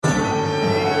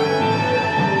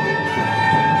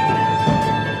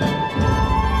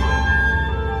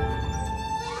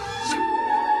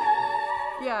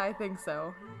think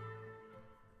so.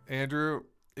 Andrew,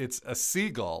 it's a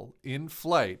seagull in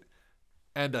flight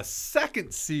and a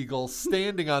second seagull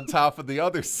standing on top of the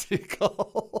other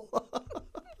seagull.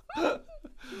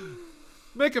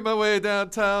 Making my way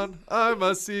downtown. I'm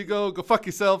a seagull. Go fuck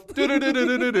yourself.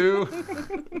 Do-do-do-do-do-do.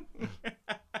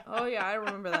 Oh, yeah, I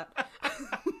remember that.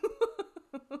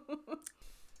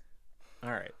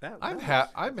 All right.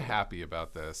 I'm happy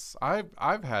about this.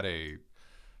 I've had a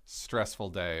stressful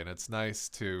day, and it's nice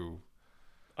to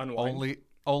Unwind.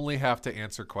 only have to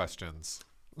answer questions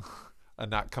and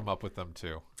not come up with them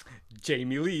too.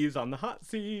 Jamie Lee's on the hot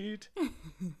seat.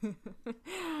 We're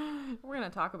going to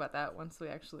talk about that once we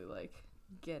actually,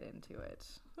 get into it.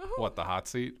 What, the hot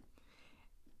seat?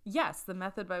 Yes, the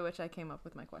method by which I came up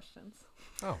with my questions.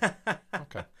 Oh,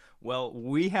 okay. Well,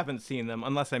 we haven't seen them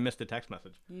unless I missed a text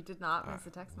message. You did not miss a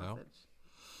text no. message.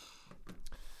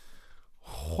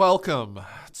 Welcome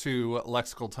to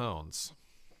Lexical Tones.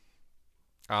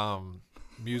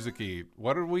 Music-y.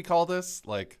 What did we call this?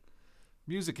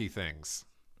 Music-y things.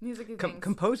 Music-y things.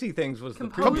 Composy things was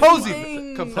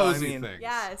Composy Composy things. things.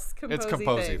 Yes, It's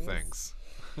composy things.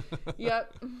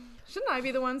 Yep. Shouldn't I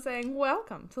be the one saying,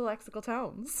 welcome to Lexical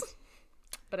Tones?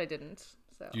 But I didn't.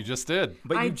 So You just did.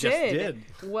 But you just did.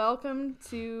 Welcome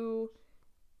to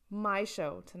my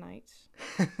show tonight.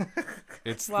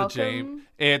 It's Welcome.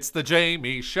 the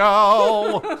Jamie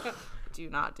Show. Do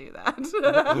not do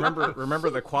that. Remember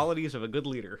the qualities of a good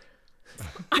leader.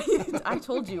 I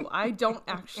told you, I don't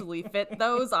actually fit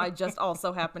those. I just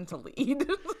also happen to lead.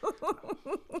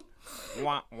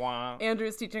 Wah, wah.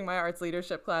 Andrew's teaching my arts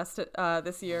leadership class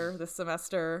this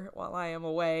semester while I am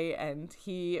away, and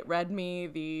he read me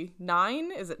the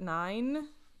 9. Is it 9?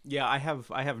 Yeah, I have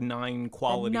 9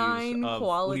 qualities,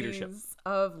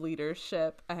 of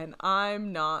leadership, and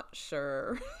I'm not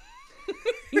sure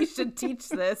he should teach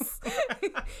this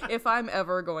if I'm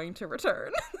ever going to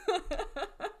return.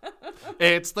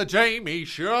 It's the Jamie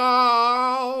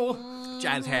Show.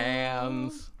 Jazz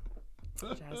hands.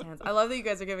 Jazz hands. I love that you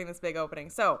guys are giving this big opening.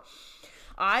 So,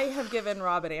 I have given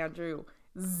Rob and Andrew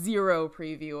 0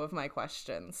 preview of my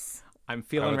questions. I'm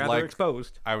feeling rather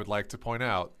exposed. I would like to point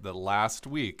out that last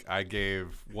week I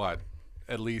gave,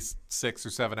 at least 6 or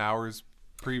 7 hours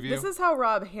preview? This is how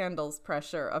Rob handles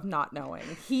pressure of not knowing.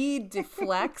 He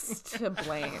deflects to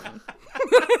blame.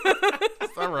 Is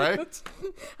that right?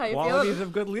 How you Qualities feel?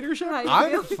 of good leadership? How you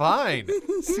I'm feel? fine.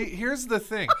 See, here's the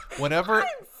thing. Whenever I'm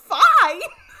fine.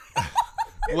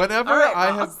 Whenever All right,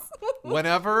 I Ross.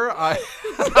 whenever I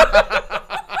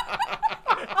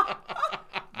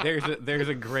There's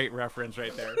a great reference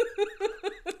right there.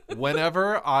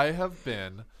 whenever I have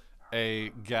been a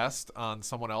guest on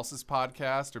someone else's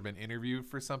podcast or been interviewed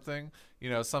for something,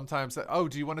 sometimes,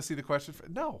 do you want to see the question?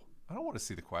 No, I don't want to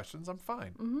see the questions. I'm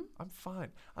fine. Mm-hmm. I'm fine.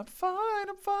 I'm fine.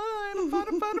 I'm fine. I'm fine.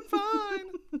 I'm fine. I'm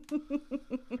fine.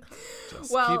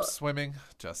 Just keep swimming.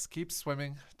 Just keep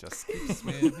swimming. Just keep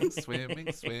swimming,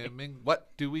 swimming, swimming. What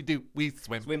do? We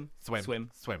swim. Swim. Swim. Swim.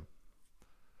 Swim.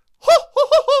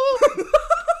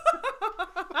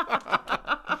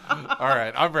 All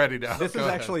right, I'm ready now. This Go is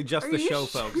ahead. actually just Are the you show,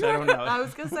 sure? folks. I don't know. I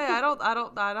was gonna say I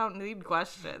don't need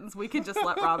questions. We could just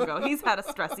let Rob go. He's had a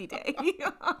stressy day.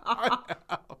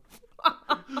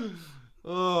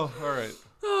 Oh, all right.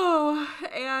 Oh,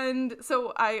 and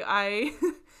so I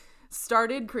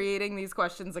started creating these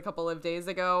questions a couple of days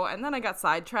ago, and then I got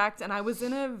sidetracked, and I was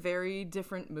in a very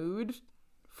different mood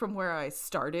from where I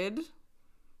started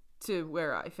to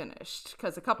where I finished.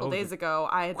 Because a couple days ago,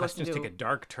 I had Questions listened to take a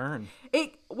dark turn.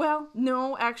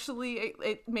 no, actually,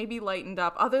 it maybe lightened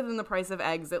up. Other than the price of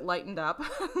eggs, it lightened up.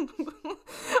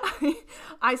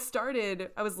 I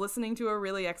was listening to a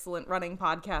really excellent running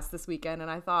podcast this weekend,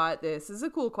 and I thought, this is a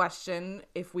cool question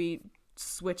if we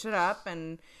switch it up,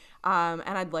 and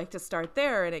I'd like to start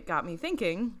there. And it got me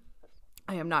thinking,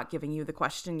 I am not giving you the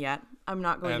question yet. I'm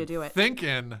not going to do it.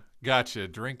 Thinking got you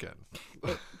drinking.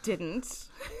 It didn't.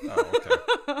 Oh, okay.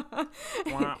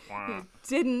 It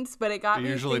didn't, but it got It me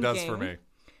usually does thinking for me.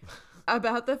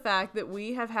 about the fact that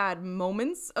we have had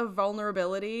moments of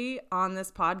vulnerability on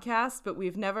this podcast, but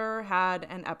we've never had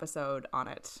an episode on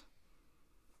it.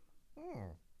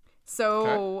 So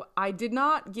Okay. I did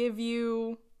not give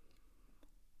you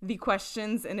the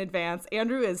questions in advance.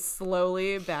 Andrew is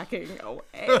slowly backing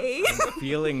away.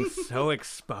 Feeling so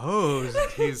exposed.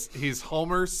 He's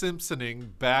Homer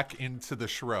Simpsoning back into the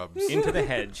shrubs. Into the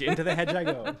hedge. Into the hedge I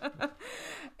go.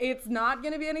 It's not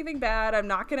going to be anything bad. I'm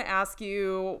not going to ask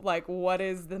you, what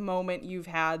is the moment you've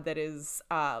had that is,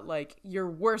 your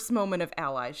worst moment of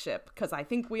allyship? Because I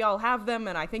think we all have them,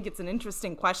 and I think it's an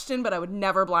interesting question, but I would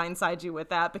never blindside you with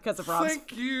that because of Rob's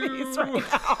Thank you. face right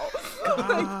now.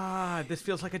 God, this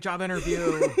feels like a job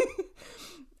interview.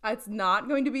 It's not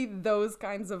going to be those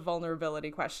kinds of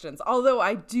vulnerability questions. Although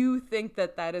I do think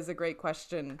that that is a great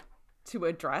question to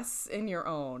address in your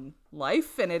own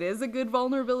life, and it is a good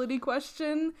vulnerability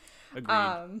question.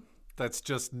 Agreed. That's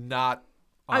just not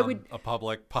on a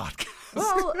public podcast.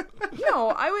 Well, no,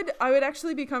 I would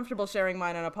actually be comfortable sharing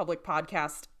mine on a public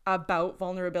podcast about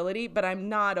vulnerability, but I'm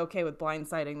not okay with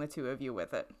blindsiding the two of you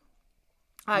with it.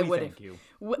 I would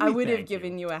have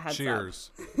given you a heads Cheers.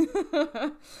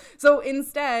 up. So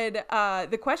instead,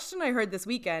 the question I heard this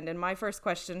weekend, and my first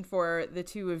question for the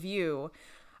two of you,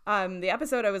 the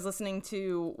episode I was listening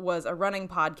to was a running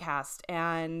podcast,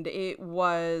 and this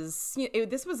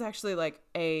was actually like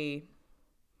a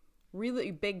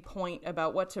really big point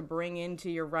about what to bring into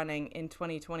your running in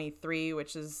 2023,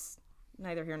 which is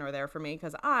neither here nor there for me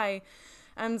because I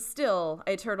am still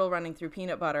a turtle running through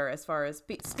peanut butter as far as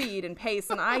speed and pace,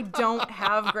 and I don't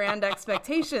have grand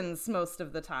expectations most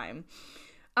of the time.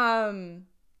 And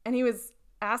he was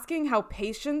asking how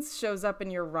patience shows up in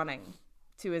your running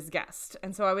to his guest.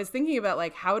 And so I was thinking about,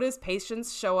 like, how does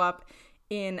patience show up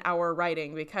in our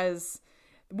writing? Because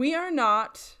we are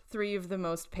not three of the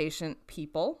most patient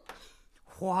people.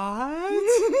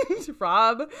 What?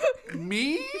 Rob.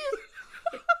 Me?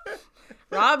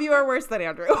 Rob, you are worse than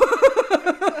Andrew.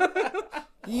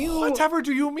 Whatever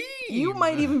do you mean? You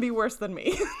might even be worse than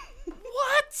me.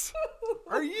 What?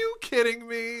 Are you kidding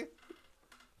me?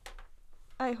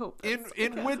 I hope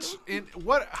that's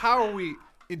how are we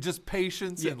in just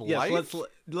patience in life?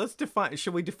 Let's define.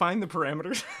 Should we define the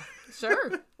parameters?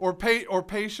 Sure. or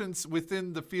patience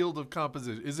within the field of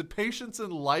composition. Is it patience in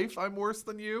life I'm worse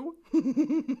than you?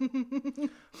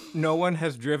 No one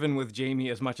has driven with Jamie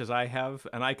as much as I have,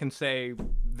 and I can say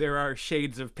there are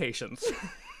shades of patience.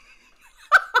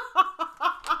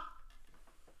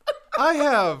 I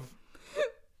have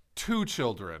 2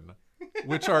 children,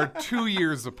 which are 2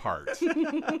 years apart.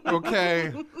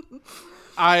 Okay?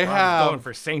 I'm going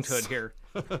for sainthood here.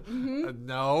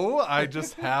 No, I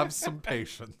just have some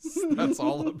patience. That's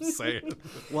all I'm saying.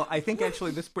 Well, I think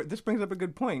actually this brings up a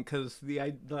good point because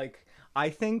I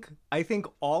think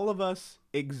all of us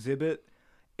exhibit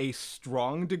a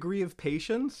strong degree of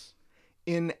patience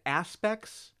in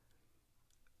aspects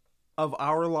of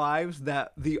our lives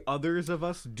that the others of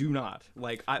us do not.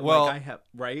 I have,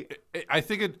 right? I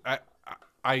think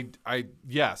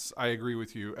yes, I agree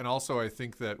with you, and also I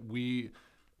think that we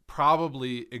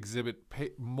probably exhibit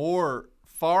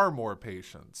far more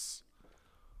patience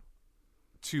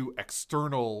to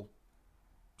external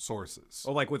sources.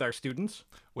 Oh, like with our students?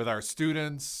 With our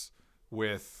students,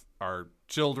 with our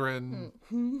children.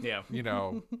 Yeah. You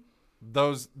know,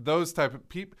 those type of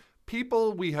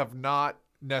people we have not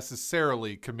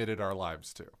necessarily committed our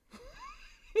lives to.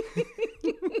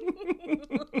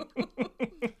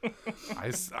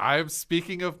 I'm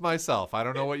speaking of myself. I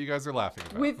don't know what you guys are laughing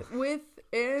about.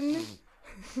 Within,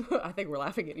 I think we're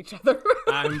laughing at each other.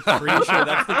 I'm pretty sure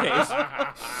that's the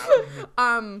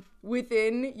case.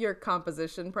 Within your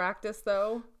composition practice,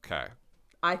 though, okay,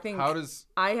 I think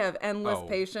I have endless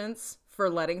patience for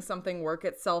letting something work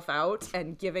itself out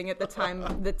and giving it the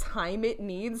time it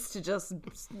needs to just,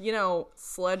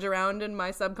 sludge around in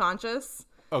my subconscious.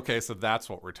 Okay, so that's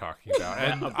what we're talking about.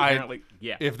 And apparently,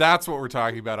 yeah. If that's what we're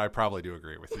talking about, I probably do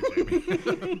agree with you,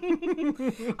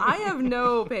 Jamie. I have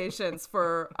no patience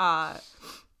for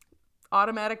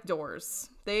automatic doors.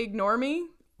 They ignore me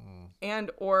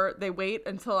or they wait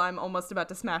until I'm almost about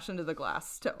to smash into the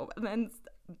glass to open. And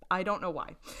I don't know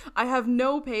why. I have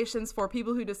no patience for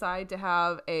people who decide to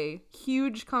have a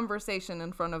huge conversation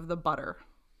in front of the butter.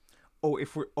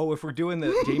 If we're doing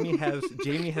the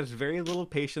Jamie has very little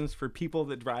patience for people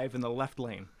that drive in the left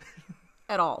lane.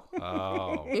 At all.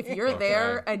 Oh. If you're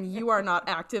there and you are not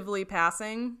actively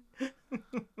passing,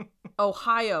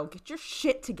 Ohio, get your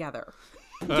shit together.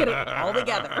 Get it all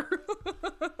together.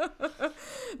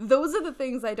 Those are the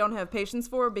things I don't have patience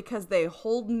for because they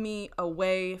hold me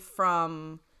away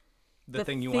from the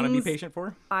thing you want to be patient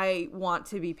for? I want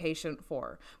to be patient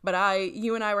for. But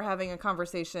you and I were having a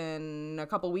conversation a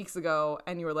couple weeks ago,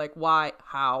 and you were like, why?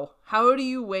 How? How do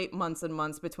you wait months and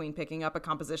months between picking up a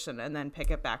composition and then pick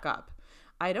it back up?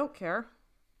 I don't care.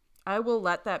 I will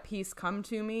let that piece come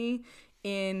to me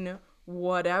in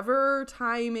whatever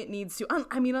time it needs to.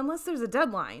 Unless there's a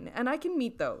deadline, and I can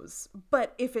meet those.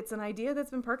 But if it's an idea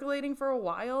that's been percolating for a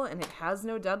while and it has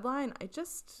no deadline, it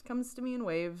just comes to me in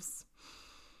waves.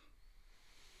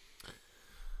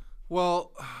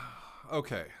 Well,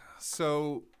 okay.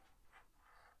 So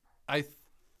I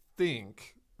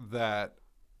think that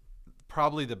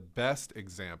probably the best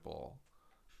example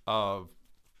of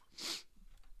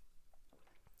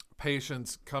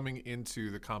patience coming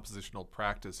into the compositional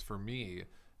practice for me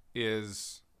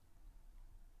is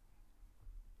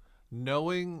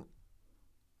knowing,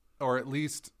 or at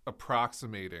least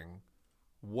approximating,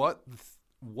 what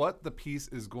the piece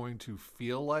is going to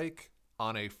feel like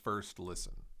on a first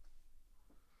listen.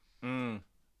 And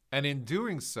in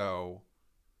doing so,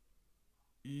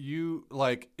 you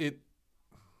like it,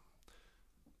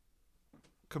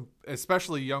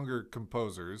 especially younger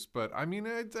composers, but I mean,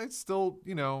 I still,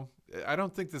 I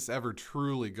don't think this ever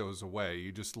truly goes away.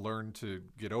 You just learn to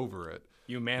get over it.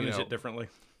 You manage it differently.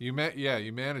 You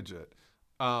manage it.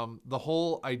 The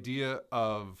whole idea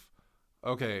of,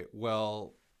 okay,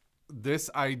 well, this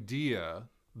idea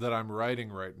that I'm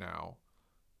writing right now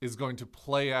is going to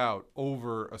play out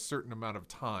over a certain amount of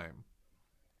time.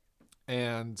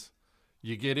 And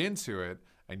you get into it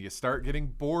and you start getting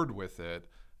bored with it.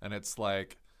 And it's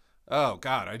like, oh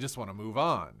God, I just want to move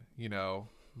on,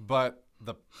 But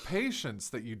the patience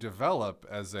that you develop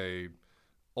as a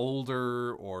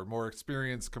older or more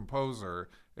experienced composer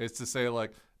is to say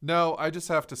like, no, I just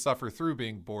have to suffer through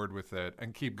being bored with it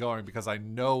and keep going because I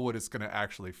know what it's going to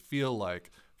actually feel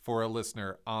like for a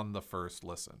listener on the first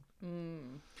listen.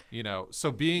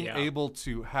 So being able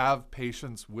to have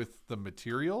patience with the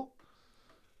material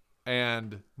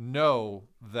and know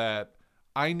that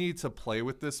I need to play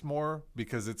with this more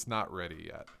because it's not ready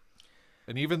yet.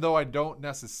 And even though I don't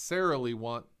necessarily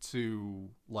want to,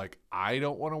 I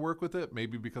don't want to work with it,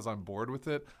 maybe because I'm bored with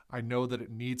it, I know that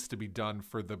it needs to be done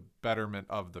for the betterment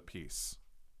of the piece.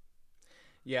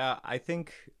 Yeah, I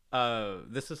think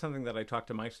this is something that I talk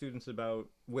to my students about,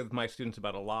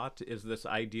 a lot, is this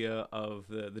idea of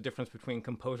the difference between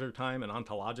composer time and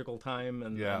ontological time,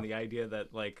 and the idea that,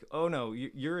 oh no,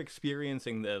 you're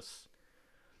experiencing this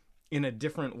in a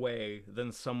different way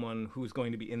than someone who's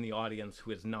going to be in the audience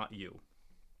who is not you.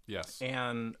 Yes.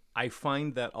 And I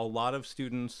find that a lot of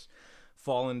students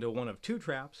fall into one of two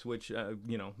traps, which,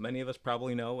 many of us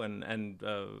probably know, and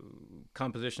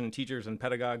composition teachers and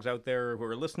pedagogues out there who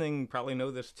are listening probably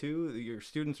know this too. Your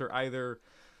students are either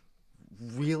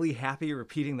really happy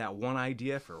repeating that one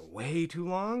idea for way too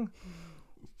long,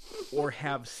 or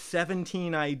have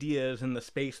 17 ideas in the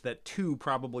space that 2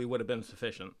 probably would have been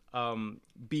sufficient,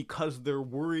 because they're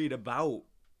worried about,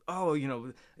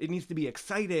 it needs to be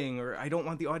exciting, or I don't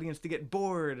want the audience to get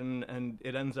bored, and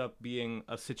it ends up being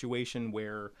a situation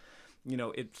where,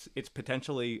 it's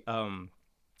potentially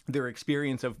their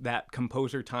experience of that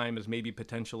composer time is maybe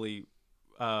potentially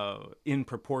in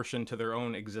proportion to their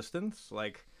own existence.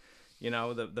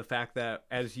 The fact that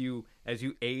as you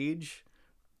age,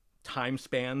 time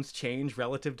spans change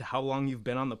relative to how long you've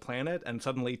been on the planet, and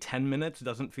suddenly 10 minutes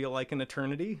doesn't feel like an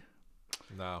eternity.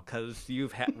 No. Because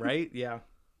you've had, right? Yeah.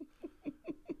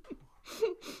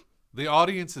 The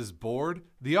audience is bored.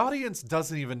 The audience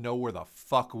doesn't even know where the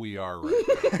fuck we are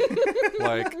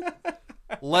right now.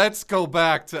 Let's go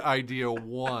back to idea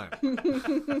 1.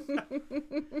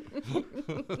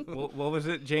 What was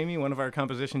it, Jamie? One of our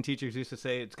composition teachers used to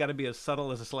say, it's got to be as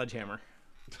subtle as a sledgehammer.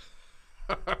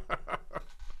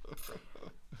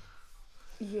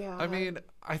 Yeah. I mean,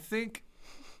 I think,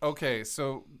 okay,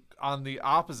 so on the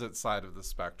opposite side of the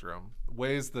spectrum,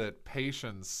 ways that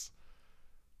patience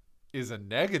is a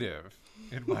negative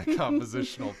in my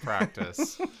compositional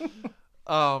practice.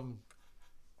 I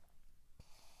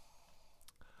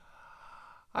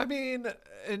mean,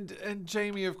 and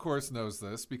Jamie, of course, knows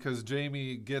this because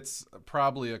Jamie gets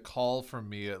probably a call from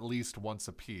me at least once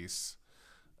a piece,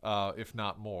 if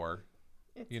not more.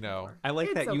 More. I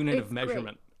like that unit of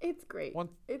measurement. Great. It's great.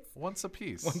 Once a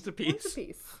piece. Once a piece.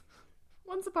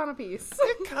 Once upon a piece.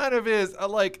 It kind of is.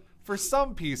 For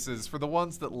some pieces, for the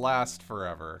ones that last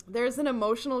forever. There's an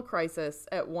emotional crisis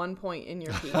at one point in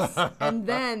your piece. And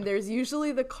then there's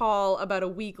usually the call about a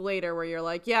week later where you're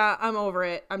like, yeah, I'm over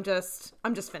it. I'm just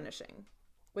finishing.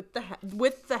 With the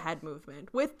head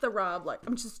movement. With the rub,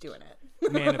 I'm just doing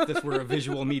it. Man, if this were a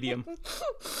visual medium.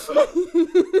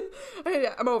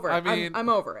 I'm over it. I mean, I'm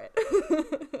over it.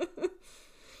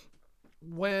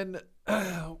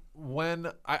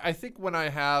 I think when I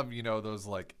have, those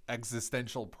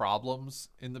existential problems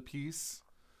in the piece,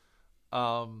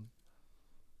 I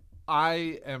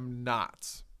am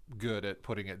not good at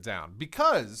putting it down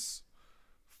because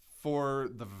for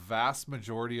the vast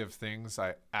majority of things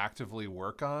I actively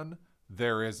work on,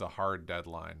 there is a hard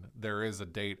deadline. There is a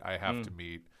date I have to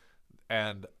meet.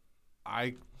 And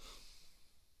I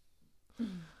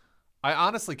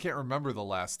honestly can't remember the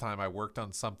last time I worked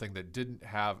on something that didn't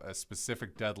have a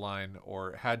specific deadline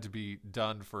or had to be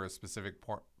done for a specific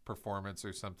performance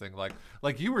or something, like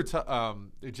you were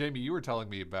Jamie, you were telling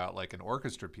me about like an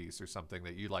orchestra piece or something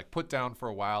that you like put down for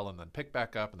a while and then pick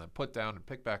back up and then put down and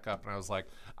pick back up, and I was like,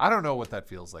 I don't know what that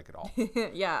feels like at all.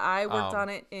 Yeah, I worked on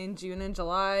it in June and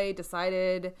July,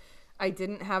 decided I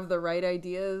didn't have the right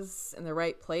ideas in the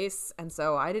right place, and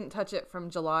so I didn't touch it from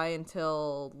July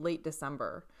until late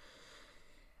December.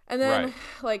 And then,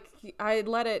 like, I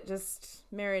let it just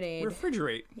marinate.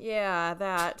 Refrigerate. Yeah,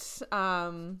 that.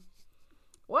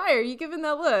 Why are you giving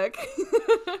that look?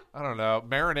 I don't know.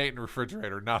 Marinate and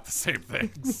refrigerate are not the same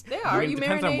things. They are. It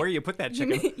depends on where you put that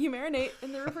chicken. You marinate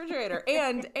in the refrigerator.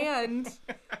 And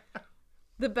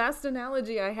the best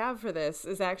analogy I have for this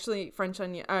is actually French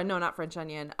onion. No, not French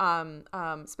onion.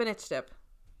 Spinach dip.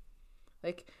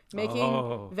 Like making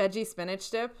veggie spinach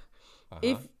dip.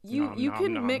 If you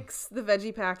can mix the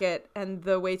veggie packet and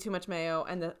the way too much mayo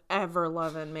and the ever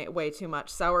loving way too much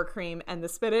sour cream and the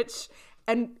spinach,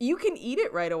 and you can eat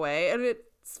it right away and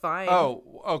it's fine.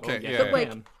 Oh, okay. Yeah. But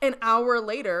like an hour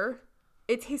later,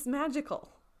 it tastes magical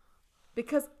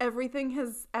because everything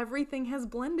has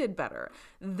blended better.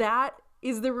 That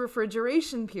is the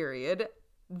refrigeration period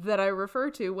that I refer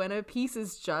to when a piece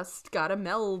is just gotta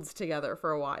meld together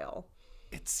for a while.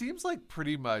 It seems like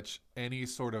pretty much any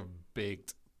sort of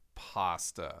baked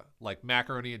pasta, like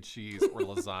macaroni and cheese or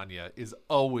lasagna, is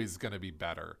always going to be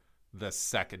better the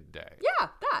second day. Yeah,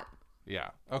 that.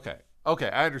 Yeah. Okay.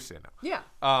 I understand now. Yeah.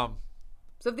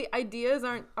 So if the ideas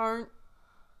aren't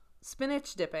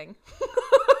spinach dipping,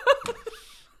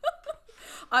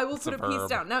 I will put a piece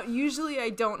down. Now, usually I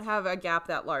don't have a gap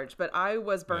that large, but I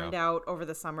was burned out over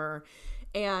the summer,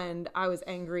 and I was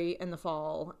angry in the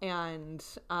fall, and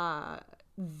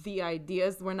the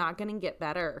ideas were not going to get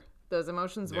better. Those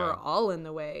emotions were all in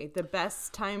the way. The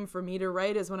best time for me to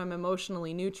write is when I'm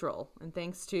emotionally neutral. And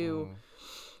thanks to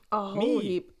a whole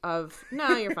heap of...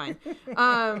 No, you're fine.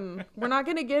 We're not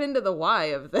going to get into the why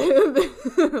of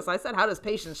this. I said, how does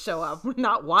patience show up?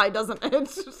 Not why doesn't it?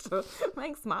 So,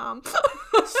 thanks, Mom.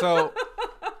 So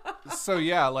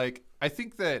yeah, like, I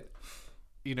think that,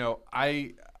 you know,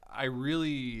 I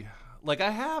really... Like, I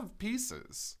have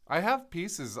pieces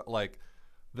like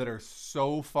that are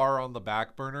so far on the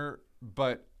back burner,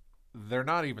 but they're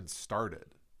not even started.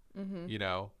 You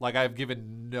know, like I've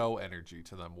given no energy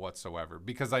to them whatsoever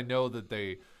because I know that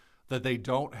they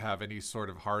don't have any sort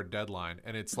of hard deadline.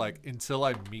 And it's like, until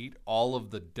I meet all of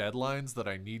the deadlines that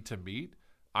I need to meet,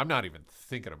 I'm not even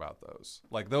thinking about those.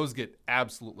 Like, those get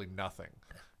absolutely nothing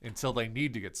until they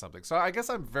need to get something. So I guess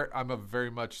I'm a very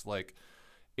much like,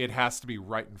 it has to be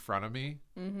right in front of me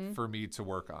for me to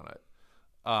work on it.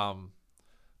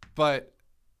 But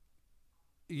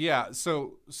yeah,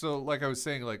 so like I was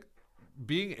saying, like,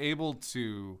 being able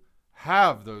to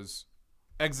have those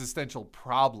existential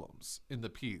problems in the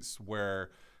piece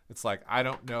where it's like, I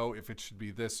don't know if it should be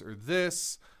this or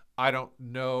this. I don't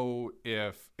know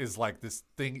if is like this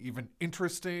thing even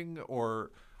interesting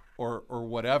or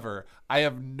whatever. I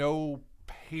have no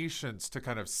patience to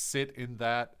kind of sit in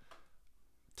that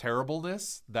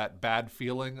terribleness, that bad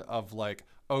feeling of like,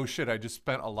 oh shit, I just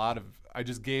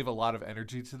gave a lot of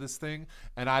energy to this thing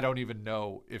and I don't even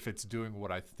know if it's doing what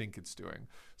I think it's doing.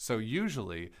 So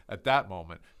usually at that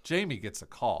moment, Jamie gets a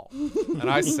call and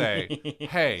I say,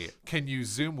 hey, can you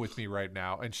Zoom with me right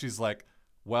now? And she's like,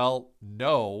 well,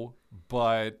 no,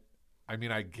 but I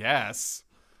mean, I guess.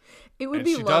 It would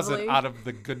be lovely. She does it out of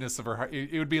the goodness of her heart.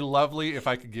 It would be lovely if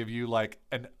I could give you like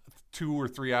an 2 or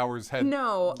 3 hours head.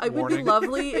 No, it would be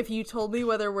lovely if you told me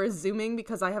whether we're Zooming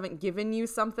because I haven't given you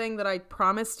something that I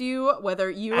promised you, whether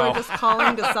you are just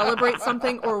calling to celebrate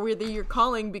something or whether you're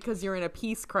calling because you're in a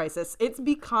peace crisis. It's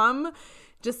become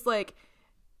just like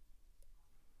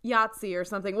Yahtzee or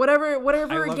something, whatever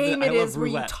game it is where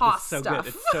you toss stuff.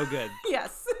 It's so good.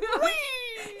 Yes.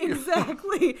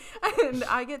 Exactly. And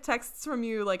I get texts from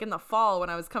you like in the fall when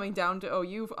I was coming down to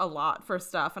OU a lot for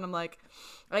stuff, and I'm like,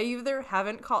 I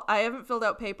haven't filled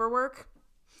out paperwork.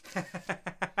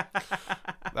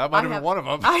 That might have been one of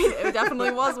them. It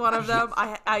definitely was one of them.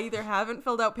 I either haven't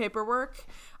filled out paperwork,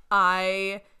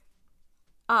 I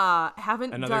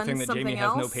haven't another done thing that something Jamie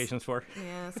else. has no patience for.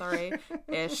 Yeah, sorry.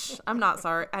 Ish. I'm not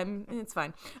sorry. It's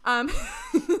fine.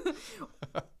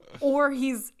 Or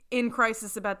he's in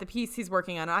crisis about the piece he's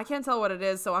working on. I can't tell what it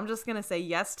is, so I'm just going to say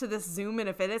yes to this Zoom, and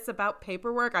if it is about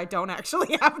paperwork, I don't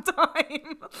actually have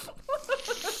time.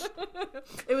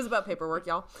 It was about paperwork,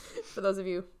 y'all. For those of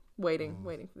you waiting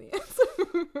for the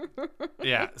answer.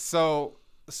 Yeah, so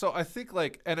I think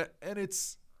like, and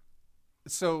it's,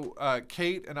 so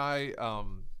Kate and I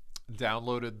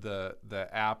downloaded the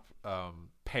app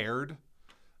Paired,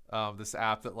 this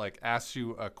app that like asks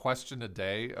you a question a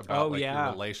day about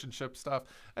your relationship stuff,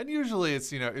 and usually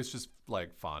it's it's just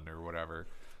like fun or whatever.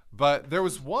 But there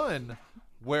was one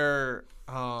where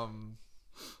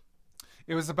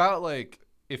it was about like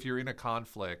if you're in a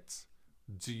conflict,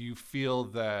 do you feel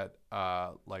that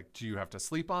like do you have to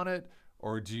sleep on it,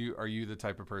 or are you the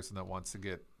type of person that wants to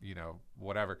get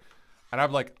whatever? And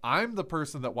I'm like, I'm the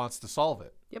person that wants to solve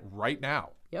it right now.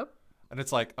 Yep. And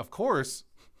it's like, of course,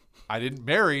 I didn't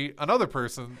marry another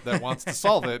person that wants to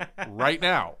solve it right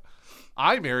now.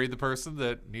 I married the person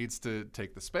that needs to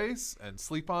take the space and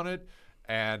sleep on it.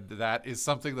 And that is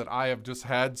something that I have just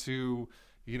had to,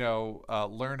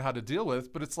 learn how to deal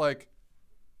with. But it's like,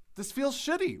 this feels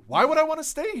shitty. Why would I want to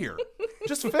stay here?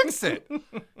 Just fix it,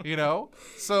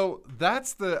 So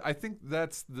I think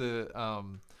that's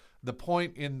the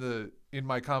point in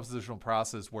my compositional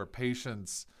process where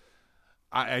patience,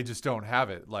 I just don't have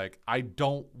it. Like, I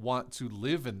don't want to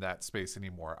live in that space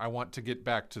anymore. I want to get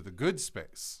back to the good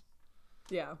space.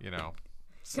 Yeah.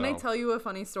 So. Can I tell you a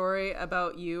funny story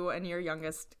about you and your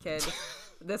youngest kid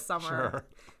this summer? Sure.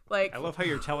 Like, I love how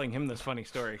you're telling him this funny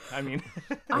story. I mean,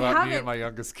 about me and my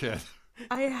youngest kid.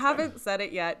 I haven't said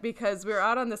it yet because we were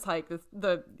out on this hike.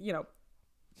 The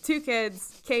 2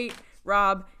 kids, Kate,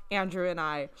 Rob, Andrew, and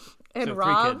I. And so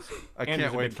Rob, 3 kids. I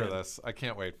can't wait for this. I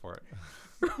can't wait for it.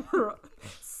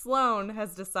 Sloan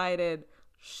has decided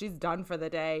she's done for the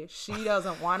day. She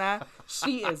doesn't wanna.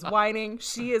 She is whining.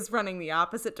 She is running the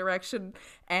opposite direction,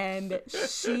 and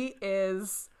she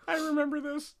is. I remember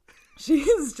this. She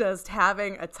is just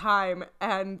having a time.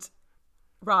 And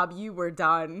Rob, you were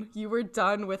done. You were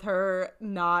done with her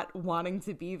not wanting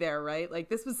to be there, right? Like,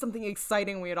 this was something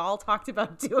exciting we had all talked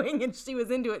about doing, and she was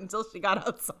into it until she got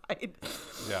outside.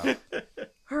 Yeah.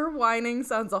 Her whining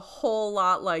sounds a whole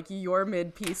lot like your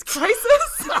mid-peace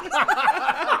crisis.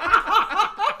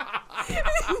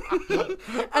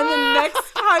 And the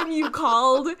next time you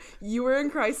called, you were in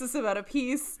crisis about a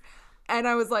piece, and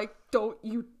I was like, don't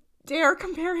you dare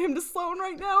compare him to Sloan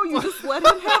right now. You just let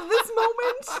him have this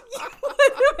moment. You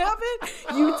let him have it.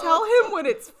 You tell him when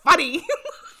it's funny.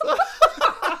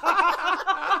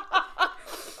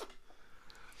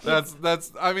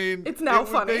 That's I mean, it's now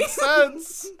funny. It would make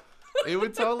sense. It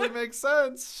would totally make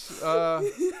sense.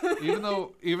 Even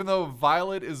though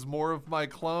Violet is more of my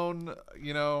clone,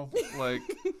 like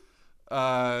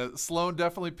Sloan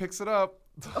definitely picks it up.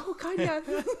 Oh God, yeah.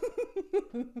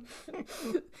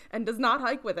 And does not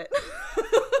hike with it.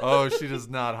 Oh, she does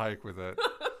not hike with it.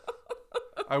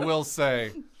 I will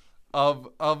say, of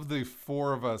the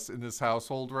 4 of us in this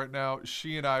household right now,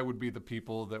 she and I would be the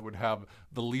people that would have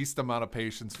the least amount of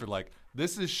patience for like,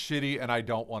 this is shitty and I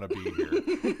don't want to be here.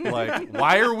 Like,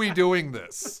 why are we doing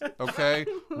this? Okay?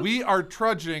 We are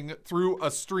trudging through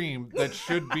a stream that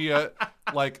should be a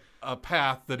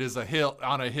path that is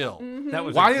on a hill. Mm-hmm. That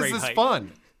was why a great is this hike.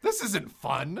 fun? This isn't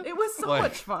fun. It was so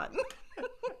much fun.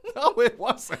 No, it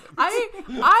wasn't.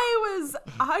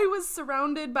 I was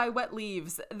surrounded by wet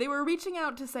leaves. They were reaching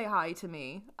out to say hi to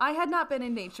me. I had not been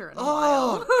in nature in a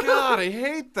while. Oh God, I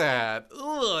hate that.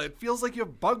 Ugh, it feels like you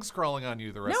have bugs crawling on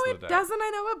you the rest of the day. No, it doesn't. I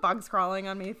know what bugs crawling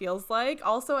on me feels like.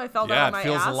 Also, I fell down on my ass.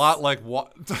 Yeah, it feels a lot like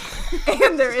what.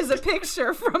 And there is a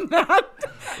picture from that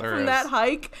that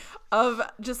hike of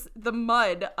just the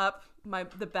mud up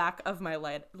the back of my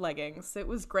leggings. It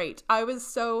was great. I was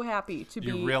so happy to be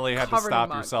You really had to covered in stop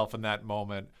mud. yourself in that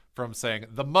moment from saying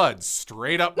the mud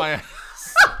straight up my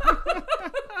ass.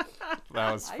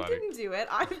 That was funny. I didn't do it.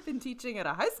 I've been teaching at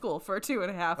a high school for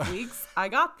 2.5 weeks. I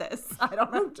got this. I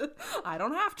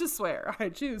don't have to swear. I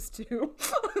choose to.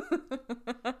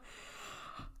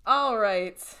 All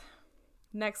right.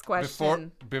 Next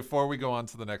question. Before we go on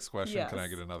to the next question, Yes. Can I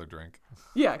get another drink?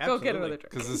 Yeah, Absolutely. go get another drink.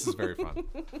 Because this is very fun.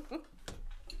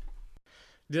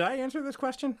 Did I answer this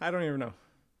question? I don't even know.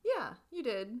 Yeah, you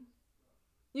did.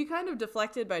 You kind of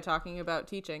deflected by talking about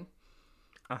teaching.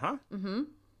 Uh-huh. Mm-hmm.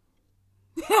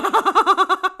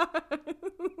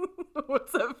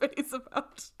 What's that face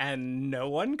about? And no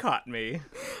one caught me.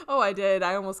 Oh, I did.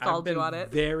 I almost called I've been you on it.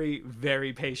 very,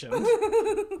 very patient.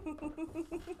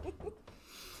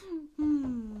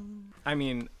 I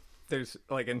mean, there's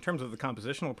like in terms of the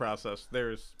compositional process,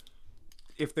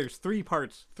 if there's 3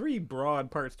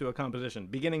 broad parts to a composition,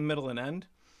 beginning, middle, and end,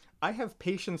 I have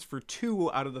patience for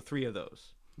 2 out of the 3 of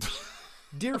those.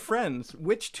 Dear friends,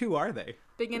 which 2 are they?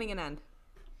 Beginning and end.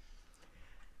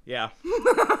 Yeah.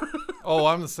 Oh,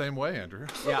 I'm the same way, Andrew.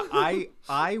 Yeah,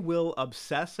 I will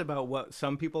obsess about what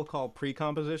some people call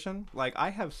pre-composition. Like, I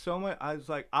have so much,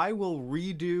 I will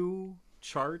redo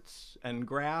charts and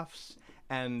graphs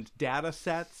and data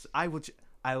sets. I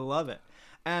love it.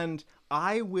 And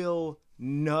I will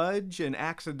nudge, an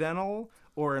accidental,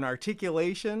 or an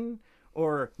articulation,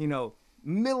 or,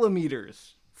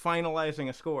 millimeters finalizing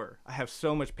a score. I have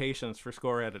so much patience for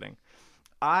score editing.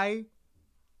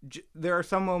 There are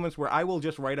some moments where I will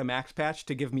just write a max patch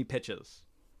to give me pitches.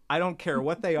 I don't care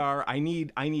what they are. I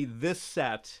need this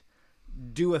set,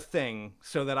 do a thing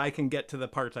so that I can get to the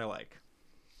parts I like.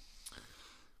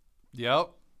 Yep.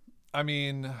 I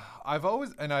mean, I've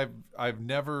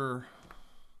never,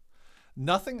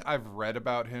 nothing I've read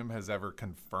about him has ever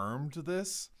confirmed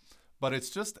this, but it's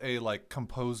just a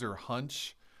composer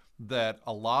hunch that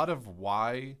a lot of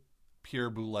why Pierre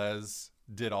Boulez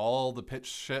did all the pitch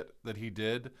shit that he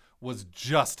did was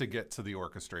just to get to the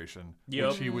orchestration,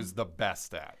 which he was the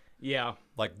best at. Yeah.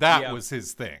 That was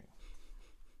his thing.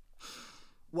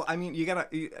 Well, I mean,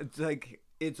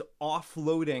 it's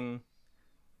offloading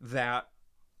that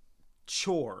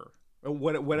chore, or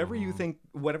whatever you think,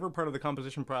 whatever part of the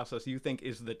composition process you think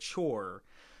is the chore,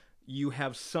 you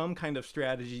have some kind of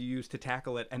strategy you use to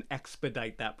tackle it and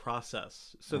expedite that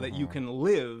process so that you can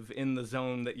live in the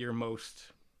zone that you're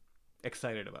most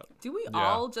excited about. Do we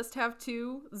all just have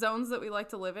two zones that we like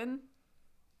to live in?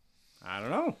 I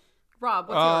don't know. Rob,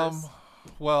 what's yours?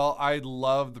 Well, I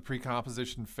love the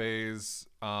pre-composition phase.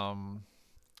 God,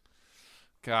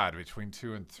 between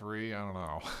 2 and 3, I don't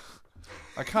know.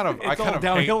 It's all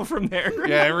downhill from there.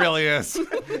 Yeah, it really is.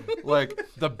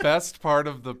 The best part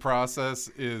of the process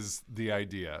is the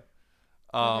idea.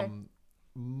 I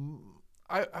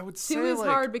would say 2 is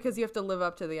hard because you have to live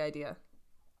up to the idea.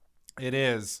 It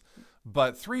is,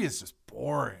 but 3 is just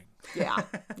boring. Yeah.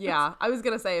 I was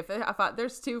gonna say if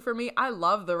there's 2 for me, I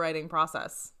love the writing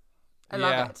process. I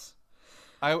love it.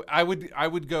 I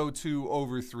would go 2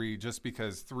 over 3 just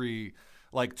because 3,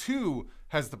 2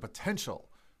 has the potential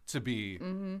to be,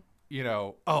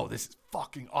 oh, this is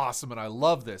fucking awesome and I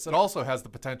love this. It also has the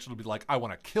potential to be I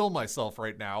want to kill myself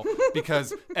right now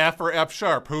because F or F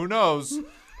sharp, who knows?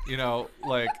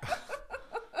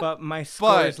 But my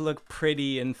scores look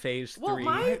pretty in phase 3.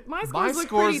 Well, my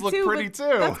scores look pretty too.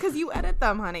 That's because you edit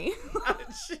them, honey.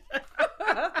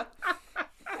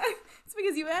 It's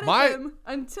because you edit them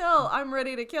until I'm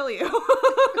ready to kill you.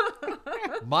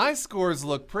 My scores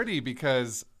look pretty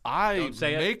because I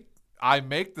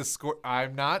make the score.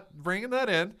 I'm not bringing that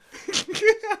in.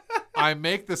 I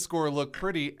make the score look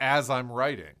pretty as I'm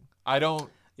writing. I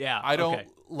don't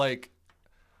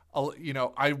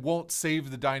I won't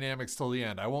save the dynamics till the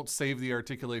end. I won't save the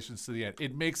articulations to the end.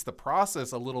 It makes the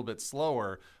process a little bit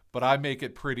slower, but I make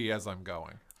it pretty as I'm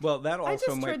going. Well, that also I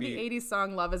just might heard be... the 80s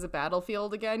song Love is a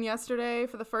Battlefield again yesterday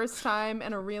for the first time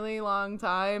in a really long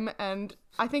time, and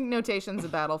I think notation's a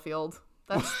battlefield.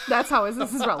 That's how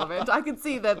this is relevant. I can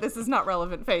see that this is not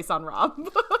relevant face on Rob.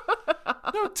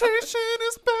 Notation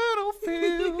is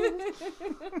battlefield.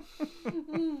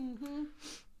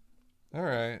 All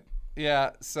right.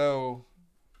 Yeah, so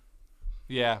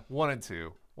 1 and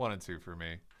 2. 1 and 2 for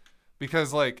me.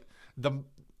 Because I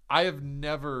have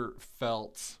never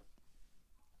felt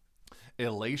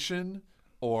elation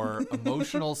or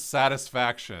emotional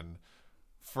satisfaction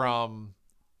from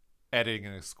editing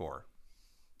a score.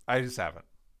 I just haven't.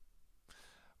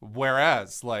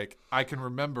 Whereas I can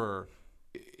remember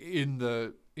in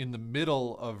the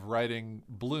middle of writing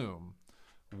Bloom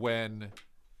when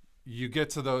you get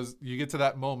to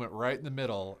that moment right in the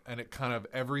middle and it kind of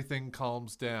everything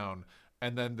calms down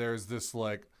and then there's this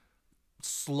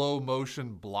slow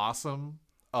motion blossom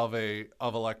of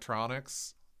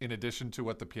electronics in addition to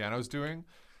what the piano's doing.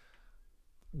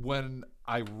 When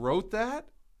I wrote that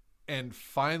and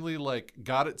finally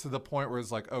got it to the point where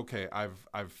it's okay,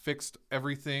 I've fixed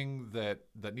everything that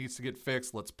needs to get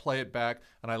fixed, let's play it back,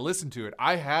 and I listened to it,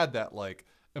 I had that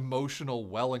emotional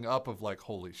welling up of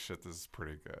holy shit, this is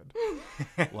pretty good.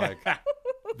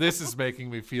 This is making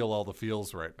me feel all the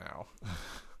feels right now.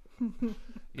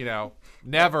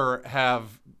 Never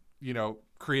have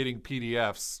creating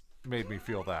PDFs made me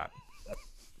feel that.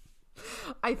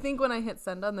 I think when I hit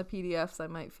send on the PDFs I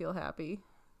might feel happy.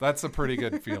 That's a pretty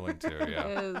good feeling too.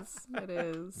 Yeah, it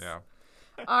is. Yeah.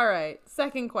 All right,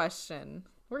 second question.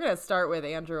 We're gonna start with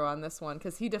Andrew on this one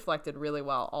because he deflected really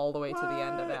well all the way to the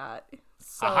end of that.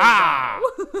 So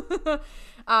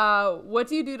well. What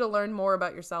do you do to learn more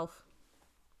about yourself?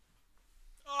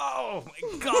 Oh my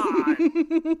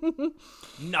god!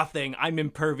 Nothing. I'm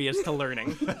impervious to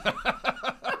learning.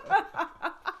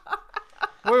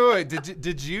 Wait.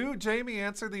 Did you, Jamie,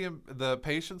 answer the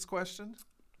patience question?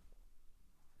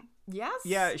 Yes.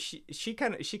 Yeah, she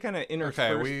kind of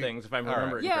interspersed things, if I'm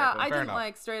remembering correctly. Yeah, I Fair didn't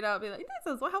enough. Straight out be this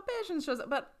is how patience shows up.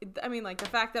 But I mean, the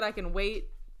fact that I can wait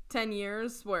 10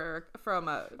 years where from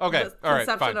a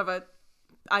conception of a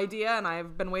idea, and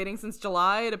I've been waiting since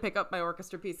July to pick up my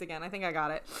orchestra piece again. I think I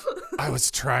got it. I was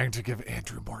trying to give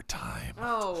Andrew more time.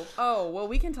 Oh, well,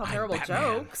 we can tell terrible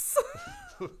jokes.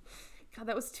 God,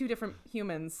 that was two different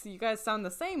humans. You guys sound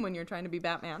the same when you're trying to be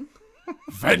Batman.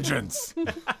 Vengeance!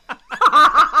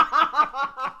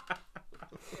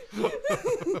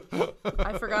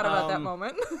 I forgot about that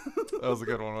moment. That was a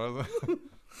good one, wasn't it?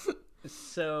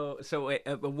 So wait,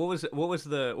 what was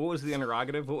the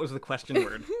interrogative? What was the question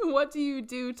word? What do you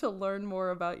do to learn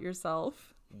more about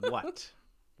yourself? What?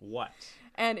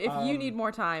 And if you need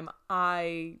more time,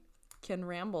 I can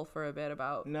ramble for a bit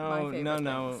about my favorite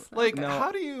things. Like,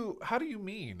 how do you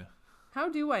mean? How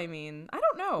do I mean? I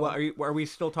don't know. Well, are we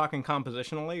still talking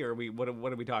compositionally, or what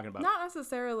are we talking about? Not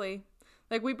necessarily.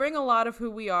 Like, we bring a lot of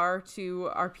who we are to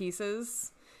our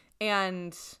pieces,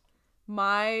 and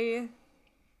my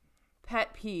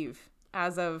pet peeve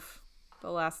as of the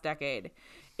last decade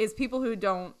is people who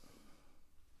don't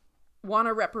want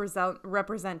to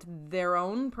represent their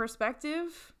own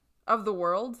perspective of the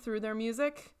world through their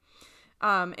music.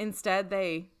 Instead,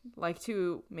 they like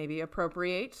to maybe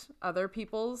appropriate other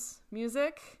people's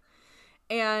music.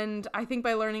 And I think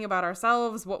by learning about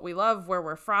ourselves, what we love, where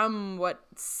we're from, what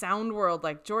sound world,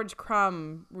 like George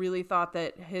Crumb really thought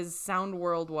that his sound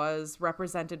world was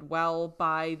represented well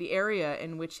by the area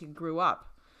in which he grew up.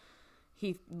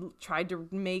 He tried to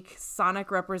make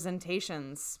sonic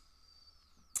representations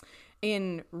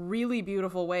in really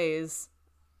beautiful ways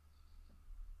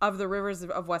of the rivers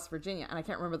of West Virginia. And I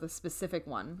can't remember the specific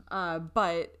one,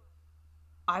 but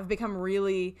I've become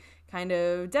really kind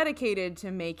of dedicated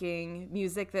to making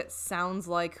music that sounds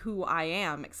like who I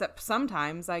am, except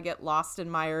sometimes I get lost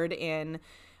and mired in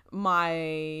my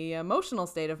emotional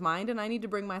state of mind, and I need to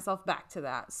bring myself back to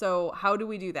that. So how do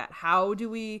we do that? How do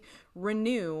we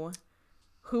renew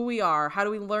who we are? How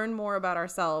do we learn more about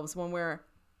ourselves when we're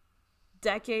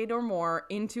decade or more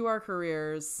into our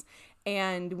careers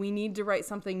and we need to write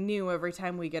something new every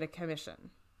time we get a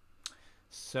commission?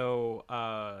 So,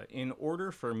 in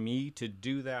order for me to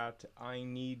do that, I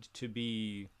need to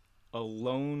be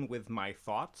alone with my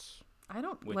thoughts. I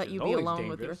don't let you be alone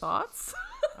with your thoughts.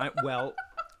 Well,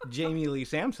 Jamie Lee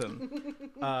Sampson.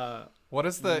 What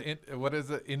is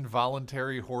the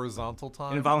involuntary horizontal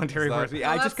time? Involuntary horizontal.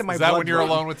 Yeah, I just get my. Is that blood when you're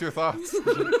running. alone with your thoughts?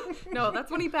 No, that's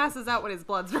when he passes out when his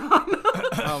blood's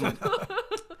drawn.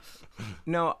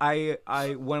 No,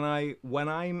 when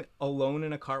I'm alone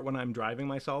in a car, when I'm driving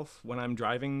myself, when I'm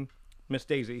driving Miss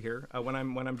Daisy here, when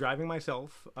I'm driving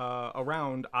myself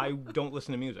around, I don't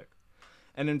listen to music.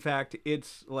 And in fact,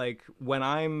 it's like when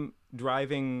I'm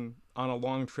driving on a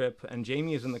long trip and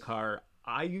Jamie is in the car,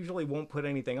 I usually won't put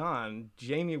anything on.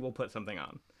 Jamie will put something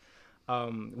on.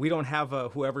 We don't have a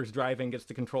whoever's driving gets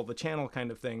to control the channel kind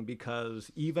of thing,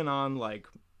 because even on like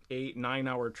 8-9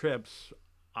 hour trips,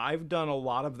 I've done a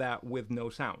lot of that with no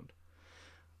sound.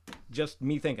 Just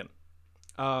me thinking.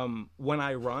 When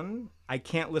I run, I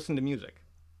can't listen to music.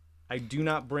 I do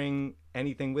not bring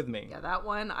anything with me. Yeah, that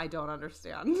one I don't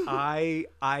understand. I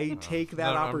take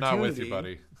that opportunity. I'm not with you,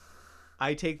 buddy.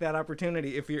 I take that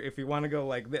opportunity. If you want to go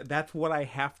like that's what I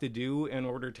have to do in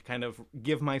order to kind of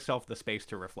give myself the space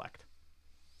to reflect.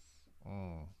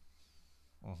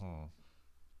 Mm-hmm.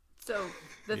 So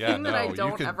the thing that I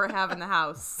don't ever have in the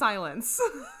house, silence,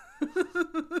 is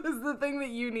the thing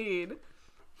that you need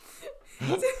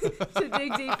to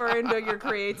dig deeper into your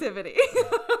creativity.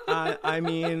 I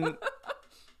mean,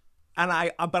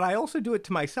 but I also do it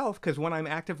to myself, because when I'm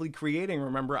actively creating,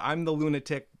 remember, I'm the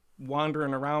lunatic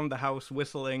wandering around the house,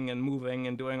 whistling and moving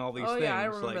and doing all these things. Oh yeah, I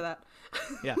remember that.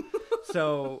 Yeah.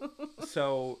 So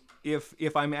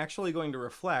if I'm actually going to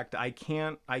reflect, I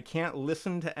can't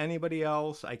listen to anybody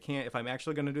else. If I'm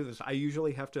actually going to do this, I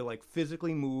usually have to like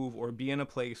physically move or be in a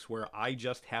place where I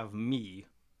just have me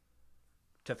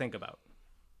to think about.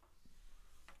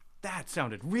 That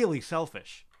sounded really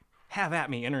selfish. Have at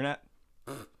me, internet.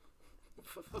 I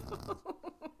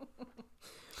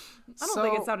don't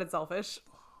think it sounded selfish.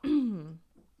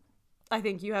 I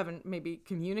think you haven't maybe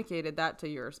communicated that to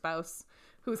your spouse,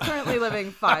 who's currently living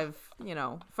 5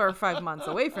 months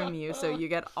away from you, so you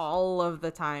get all of the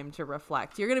time to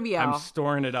reflect. You're going to be I'm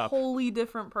storing it up. Wholly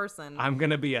different person. I'm going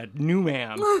to be a new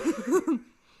man.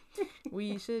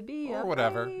 We should be or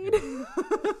whatever.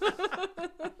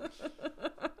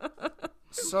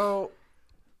 So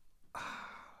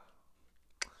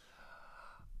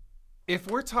if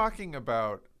we're talking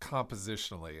about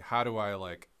compositionally, how do I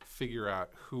like figure out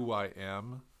who I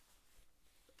am?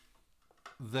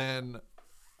 Then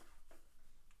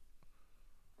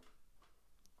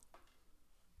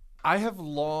I have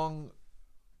long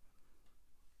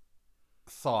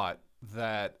thought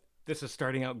that This is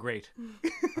starting out great.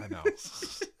 I know.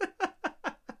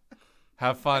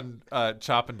 Have fun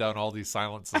chopping down all these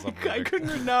silences. I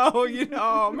couldn't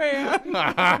know, man.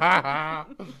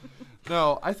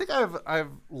 No, I think I've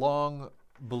long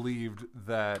believed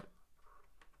that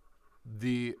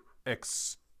the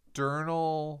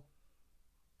external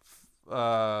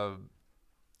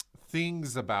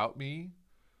things about me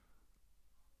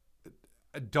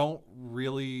don't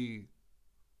really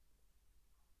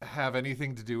have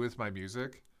anything to do with my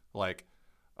music. Like,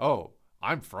 oh,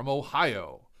 I'm from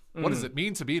Ohio. What does it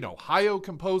mean to be an Ohio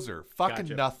composer? Fucking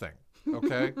Gotcha. nothing.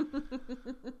 Okay?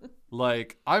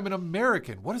 Like, I'm an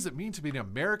American. What does it mean to be an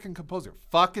American composer?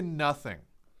 Fucking nothing.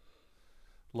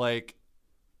 Like,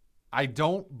 I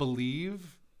don't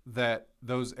believe that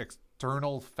those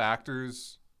external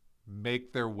factors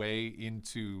make their way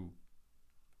into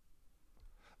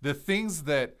the things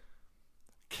that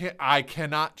I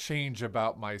cannot change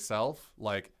about myself.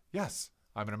 Like, yes,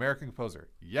 I'm an American composer.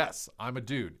 Yes, I'm a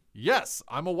dude. Yes,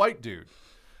 I'm a white dude.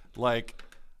 Like,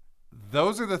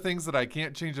 those are the things that I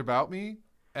can't change about me,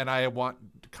 and I want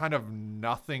kind of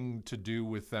nothing to do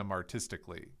with them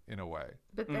artistically in a way.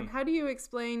 But then how do you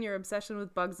explain your obsession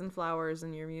with bugs and flowers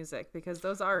in your music? Because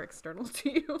those are external to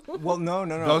you. Well, no.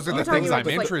 Those are the Talking things about I'm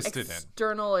just, interested in.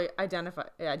 External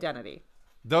identity.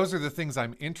 Those are the things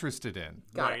I'm interested in.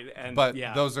 Got Right, it. and But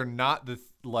yeah. those are not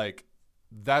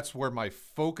that's where my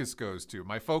focus goes to.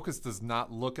 My focus does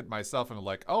not look at myself and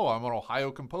like, oh, I'm an Ohio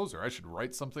composer. I should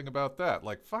write something about that.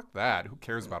 Like, fuck that. Who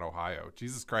cares about Ohio?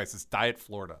 Jesus Christ, it's Diet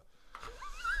Florida.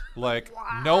 Like,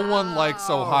 no one likes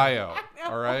Ohio.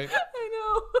 All right? I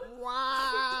know.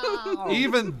 Wow.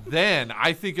 Even then,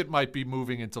 I think it might be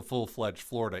moving into full-fledged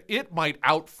Florida. It might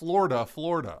out Florida.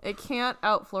 It can't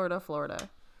out Florida.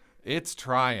 It's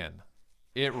trying.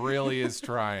 It really is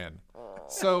trying.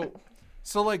 So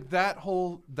like that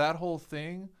whole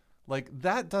thing, like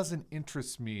that doesn't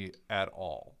interest me at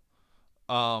all.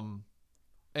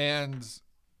 And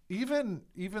even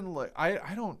like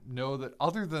I don't know that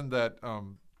other than that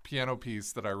piano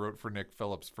piece that I wrote for Nick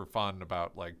Phillips for fun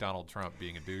about like Donald Trump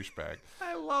being a douchebag.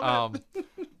 I love it.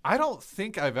 I don't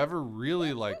think I've ever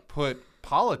really like put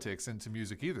politics into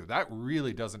music either. That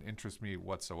really doesn't interest me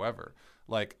whatsoever.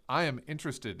 Like, I am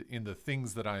interested in the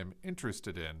things that I am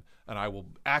interested in, and I will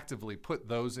actively put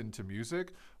those into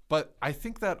music. But I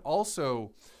think that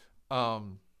also,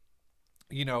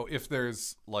 if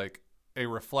there's like a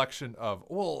reflection of,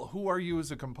 well, who are you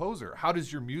as a composer? How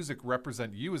does your music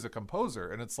represent you as a composer?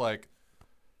 And it's like,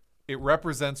 it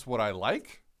represents what I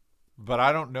like, but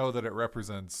I don't know that it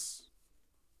represents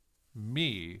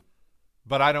me.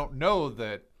 But I don't know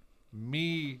that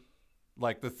me,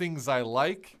 like the things I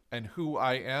like and who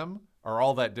I am are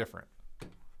all that different.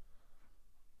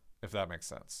 If that makes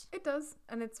sense. It does,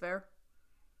 and it's fair.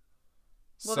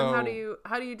 Well, So, then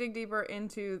how do you dig deeper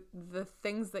into the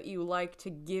things that you like to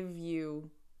give you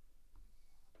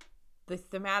the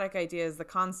thematic ideas, the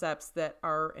concepts that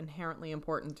are inherently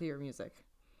important to your music?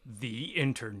 The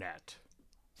internet.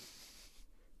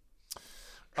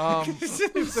 so,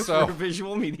 For a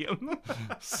visual medium.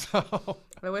 so,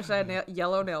 I wish I had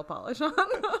yellow nail polish on.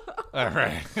 all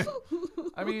right.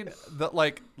 I mean,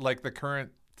 like the current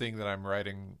thing that I'm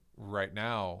writing right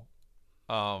now,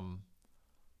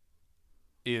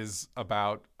 is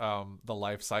about the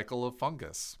life cycle of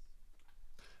fungus.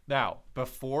 Now,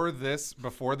 before this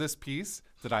piece,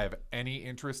 did I have any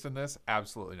interest in this?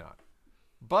 Absolutely not.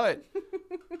 But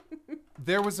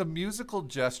there was a musical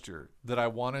gesture that I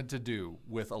wanted to do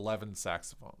with 11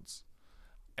 saxophones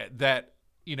that,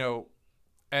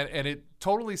 and it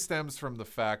totally stems from the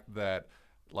fact that,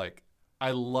 like,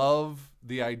 I love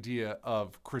the idea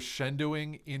of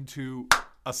crescendoing into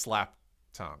a slap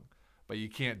tongue, but you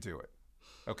can't do it.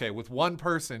 Okay, with one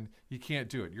person, you can't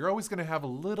do it. You're always going to have a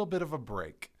little bit of a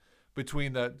break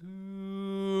between the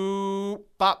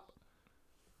pop,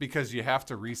 because you have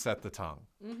to reset the tongue,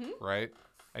 right?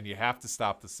 And you have to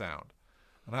stop the sound.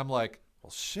 And I'm like,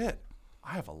 well, shit,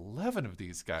 I have 11 of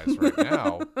these guys right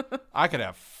now. I could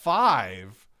have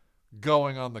 5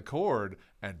 going on the chord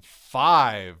and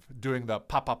 5 doing the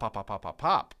pop, pop, pop, pop, pop, pop,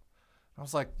 pop. I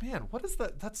was like, man, what is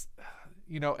that? That's,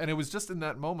 and it was just in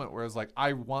that moment where I was like,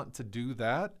 I want to do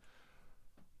that.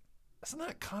 Isn't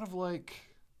that kind of like,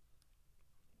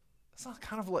 it's not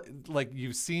kind of like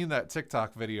you've seen that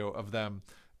TikTok video of them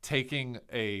taking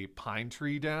a pine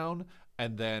tree down,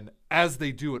 and then as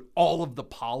they do it, all of the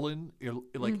pollen it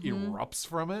erupts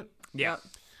from it. Yeah.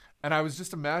 And I was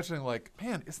just imagining, like,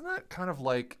 man, isn't that kind of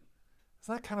like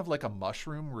a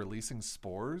mushroom releasing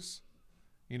spores?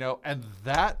 And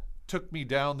that took me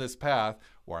down this path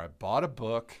where I bought a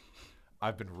book.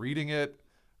 I've been reading it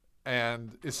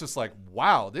And it's just like,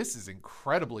 wow, this is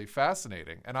incredibly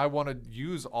fascinating. And I want to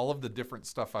use all of the different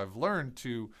stuff I've learned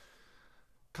to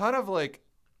kind of like,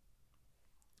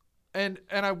 and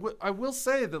I will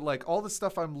say that like all the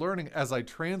stuff I'm learning as I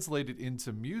translate it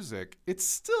into music, it's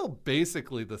still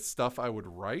basically the stuff I would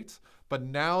write, but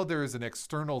now there's an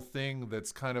external thing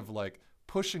that's kind of like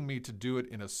pushing me to do it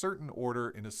in a certain order,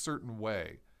 in a certain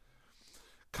way.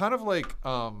 Kind of like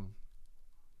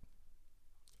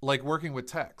working with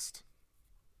text.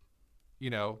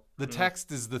 You know, the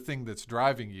text is the thing that's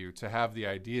driving you to have the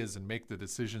ideas and make the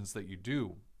decisions that you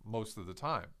do most of the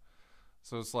time.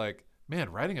 So it's like,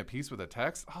 man, writing a piece with a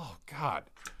text, oh God,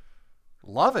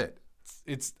 love it.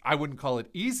 It's I wouldn't call it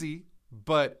easy,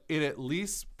 but it at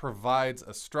least provides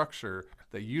a structure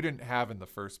that you didn't have in the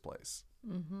first place.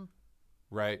 Mm-hmm.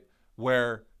 Right?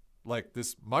 Where like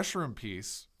this mushroom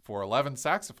piece for 11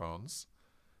 saxophones,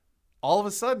 all of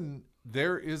a sudden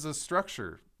there is a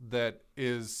structure that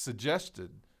is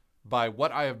suggested by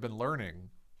what I have been learning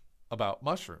about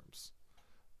mushrooms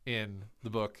in the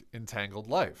book Entangled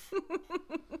Life.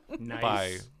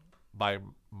 Nice. By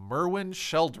Merwin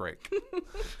Sheldrake.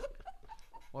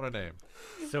 What a name.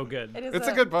 So good. It's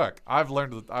a good book. I've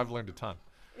learned a ton.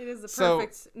 It is the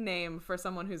perfect name for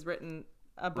someone who's written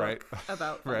a book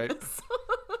about this.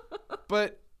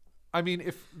 But I mean,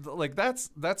 if like that's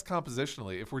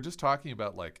compositionally, if we're just talking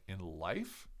about like in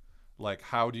life, like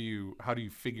how do you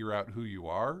figure out who you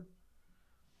are?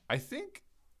 I think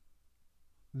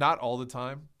not all the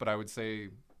time, but I would say,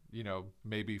 you know,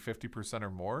 maybe 50% or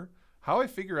more, how I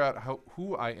figure out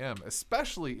who I am,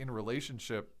 especially in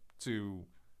relationship to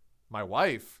my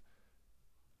wife.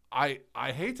 I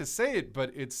hate to say it,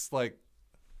 but it's like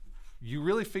you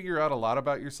really figure out a lot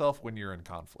about yourself when you're in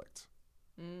conflict.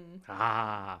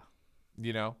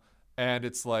 You know, and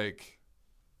it's like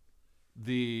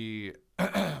the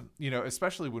you know,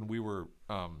 especially when we were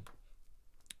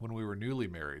newly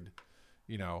married,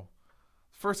 you know,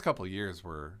 first couple of years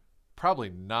were probably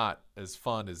not as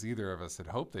fun as either of us had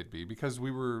hoped they'd be, because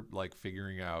we were like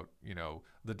figuring out, you know,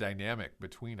 the dynamic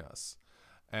between us.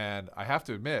 And I have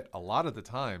to admit, a lot of the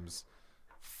times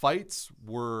fights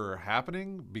were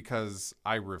happening because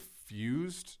I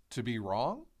refused to be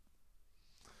wrong.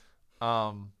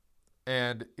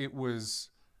 And it was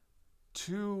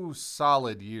 2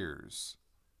 solid years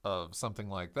of something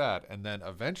like that. And then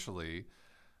eventually,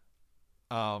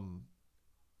 I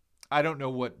don't know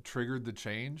what triggered the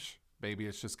change. Maybe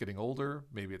it's just getting older.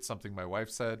 Maybe it's something my wife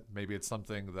said. Maybe it's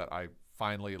something that I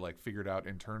finally like figured out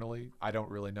internally. I don't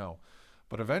really know.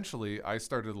 But eventually I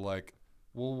started like,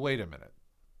 well, wait a minute.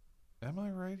 Am I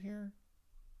right here?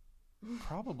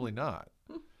 Probably not.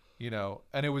 You know,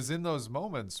 and it was in those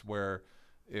moments where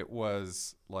it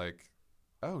was like,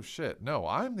 oh shit, no,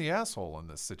 I'm the asshole in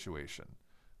this situation.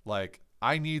 Like,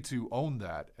 I need to own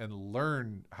that and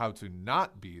learn how to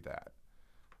not be that,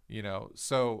 you know?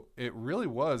 So it really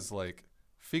was like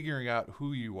figuring out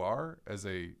who you are as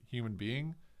a human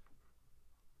being.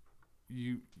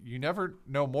 You never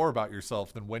know more about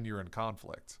yourself than when you're in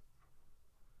conflict.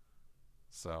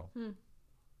 So.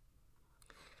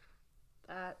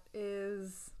 That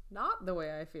is not the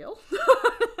way I feel.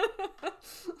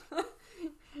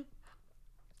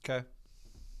 Okay.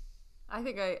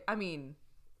 I mean,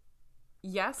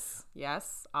 yes,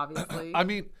 obviously. I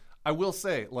mean, I will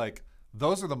say, like,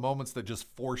 those are the moments that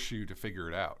just force you to figure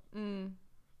it out.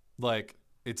 Like,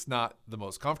 it's not the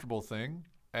most comfortable thing,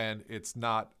 and it's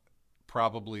not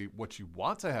probably what you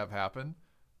want to have happen,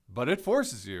 but it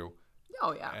forces you.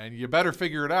 Oh, yeah. And you better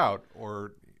figure it out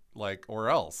or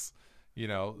else, you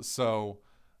know? So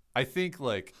I think,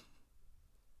 like,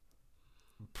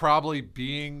 probably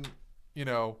being, you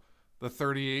know, the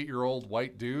 38-year-old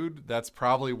white dude, that's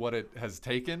probably what it has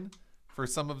taken for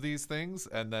some of these things.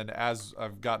 And then as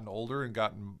I've gotten older and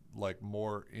gotten like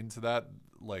more into that,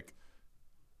 like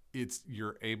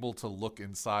you're able to look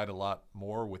inside a lot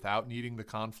more without needing the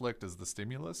conflict as the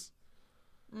stimulus.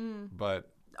 But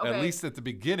at least at the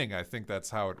beginning, I think that's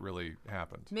how it really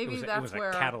happened. Maybe it was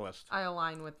where a catalyst. I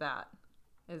align with that.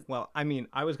 Well, I mean,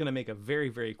 I was going to make a very,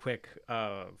 very quick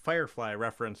Firefly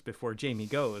reference before Jamie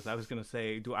goes. I was going to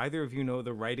say, do either of you know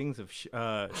the writings of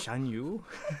Shan Yu?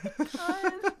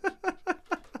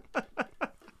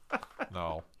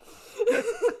 No.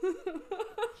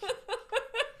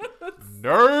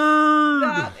 Nerd!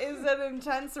 That is an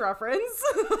intense reference.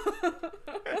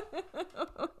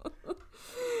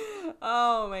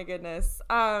 Oh my goodness.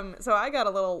 So I got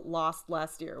a little lost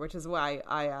last year, which is why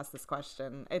I asked this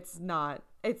question. This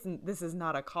is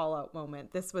not a call out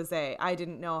moment. This was I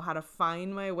didn't know how to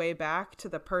find my way back to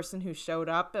the person who showed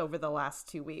up over the last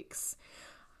 2 weeks.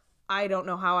 I don't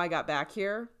know how I got back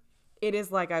here. it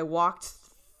is like I walked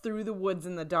through the woods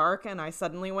in the dark and I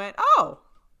suddenly went, oh,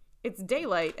 it's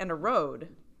daylight and a road.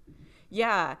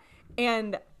 Yeah.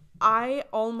 And I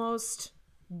almost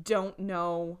don't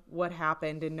know what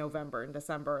happened in November and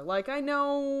December. Like, I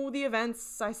know the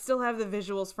events, I still have the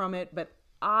visuals from it, but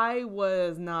I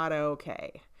was not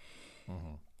okay.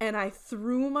 Mm-hmm. And I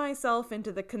threw myself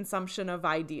into the consumption of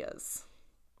ideas.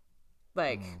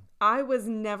 Like, I was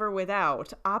never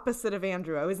without, opposite of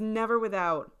Andrew, I was never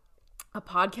without a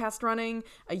podcast running,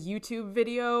 a YouTube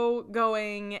video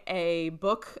going, a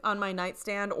book on my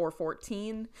nightstand, or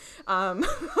 14.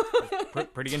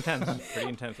 Pretty intense. Pretty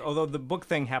intense. Although the book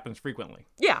thing happens frequently.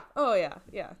 Yeah. Oh, yeah.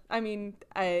 Yeah. I mean,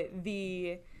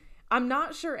 I'm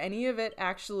not sure any of it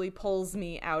actually pulls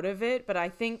me out of it, but I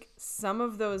think some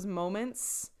of those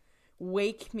moments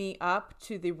wake me up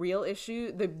to the real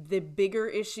issue, the bigger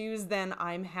issues than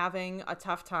I'm having a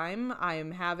tough time. I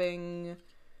am having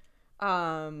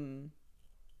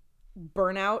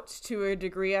burnout to a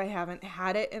degree I haven't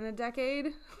had it in a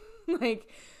decade.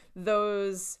 Like,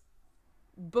 those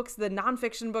books, the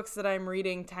nonfiction books that I'm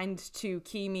reading tend to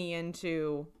key me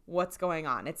into what's going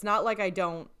on. It's not like I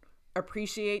don't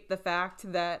appreciate the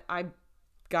fact that I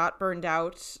got burned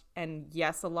out, and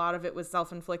yes, a lot of it was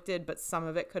self-inflicted, but some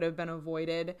of it could have been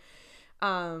avoided.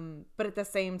 But at the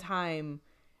same time,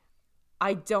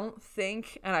 I don't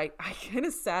think, and I kind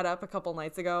of sat up a couple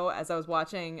nights ago as I was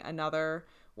watching another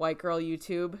white girl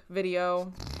YouTube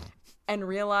video and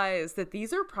realized that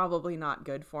these are probably not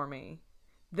good for me.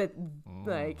 That,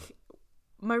 like,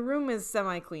 my room is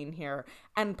semi-clean here,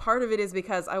 and part of it is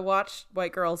because I watch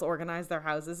white girls organize their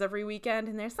houses every weekend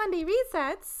in their Sunday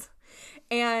resets.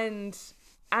 And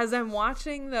as I'm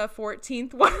watching the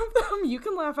 14th one of them, you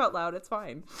can laugh out loud. It's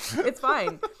fine. It's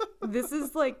fine. This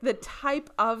is like the type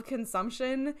of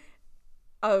consumption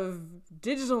of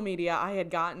digital media I had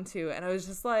gotten to. And I was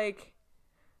just like,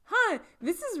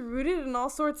 this is rooted in all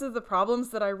sorts of the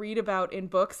problems that I read about in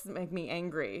books that make me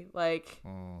angry. Like,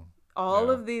 all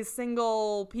of these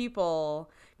single people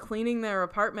cleaning their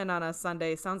apartment on a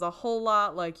Sunday sounds a whole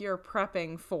lot like you're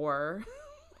prepping for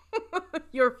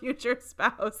your future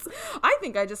spouse. I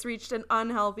think I just reached an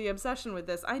unhealthy obsession with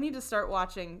this. I need to start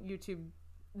watching YouTube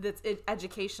that's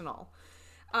educational.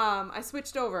 I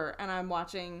switched over and I'm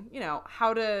watching,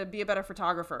 how to be a better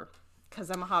photographer because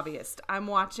I'm a hobbyist. I'm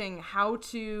watching how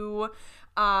to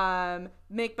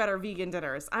make better vegan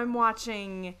dinners. I'm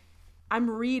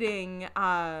reading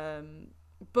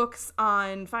books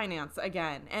on finance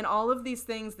again, and all of these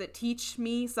things that teach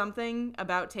me something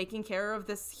about taking care of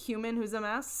this human who's a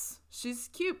mess. She's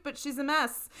cute, but she's a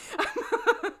mess.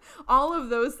 All of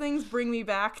those things bring me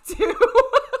back to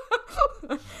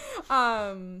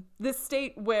this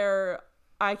state where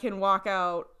I can walk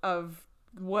out of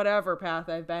whatever path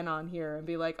I've been on here and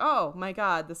be like, oh my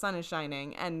God, the sun is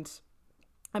shining. And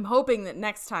I'm hoping that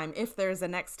next time, if there's a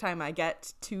next time I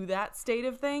get to that state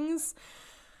of things,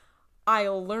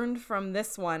 I'll learn from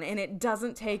this one, and it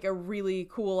doesn't take a really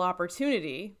cool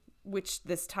opportunity, which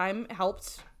this time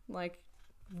helped. Like,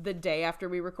 the day after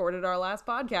we recorded our last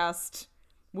podcast,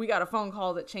 we got a phone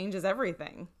call that changes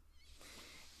everything.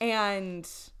 And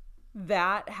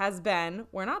that has been,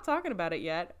 we're not talking about it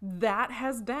yet, that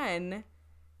has been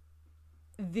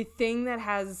the thing that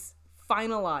has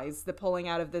finalized the pulling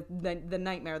out of the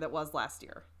nightmare that was last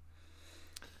year.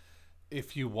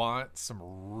 If you want some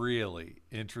really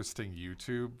interesting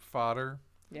YouTube fodder,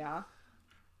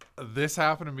 this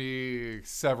happened to me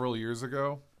several years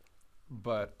ago,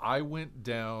 but I went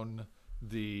down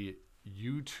the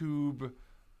YouTube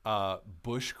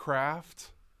bushcraft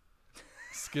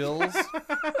skills.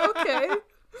 Okay.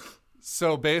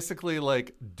 So basically,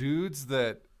 like, dudes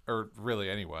that, or really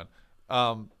anyone,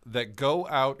 that go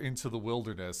out into the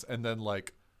wilderness and then,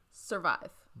 like, survive.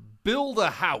 Build a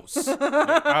house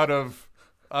out of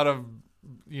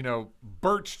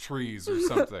birch trees or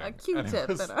something. A Q-tip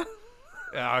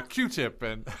a Q-tip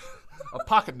and a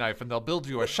pocket knife, and they'll build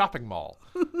you a shopping mall.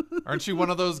 Aren't you one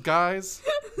of those guys?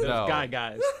 Those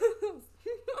guys.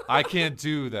 I can't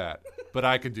do that, but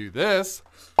I can do this.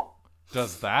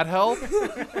 Does that help?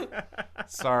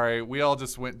 Sorry, we all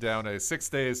just went down a 6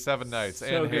 days, 7 nights. So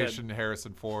Anne good. Heche,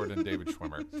 Harrison Ford, and David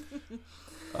Schwimmer.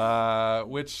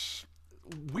 Which,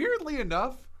 weirdly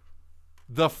enough,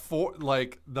 the four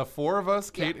of us,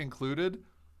 Kate included,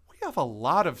 we have a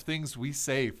lot of things we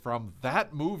say from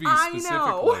that movie specifically. I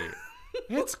know.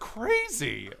 It's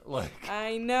crazy. Like,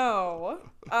 I know.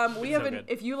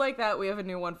 If you like that, we have a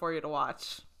new one for you to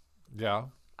watch. Yeah.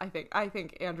 I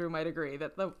think Andrew might agree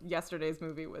that the yesterday's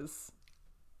movie was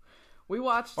We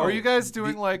watched. Are you guys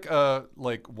doing like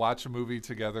watch a movie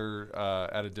together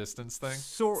at a distance thing?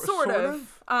 Sort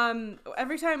of.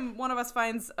 Every time one of us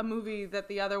finds a movie that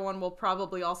the other one will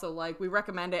probably also like, we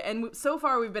recommend it. And so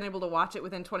far, we've been able to watch it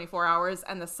within 24 hours,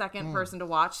 and the second person to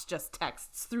watch just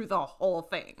texts through the whole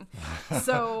thing.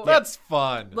 So that's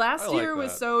fun. Last year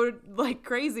was so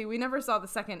crazy. We never saw the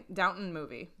second Downton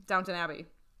Abbey.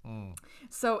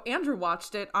 So Andrew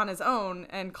watched it on his own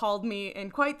and called me in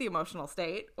quite the emotional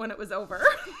state when it was over.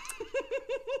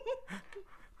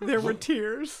 There were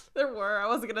tears. There were. I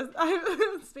wasn't gonna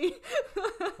speak.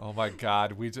 Oh my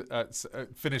God! We just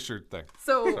finish your thing.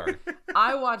 So sorry.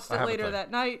 I watched it later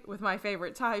that night with my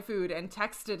favorite Thai food and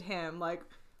texted him like,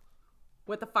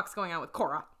 "What the fuck's going on with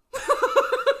Korra?"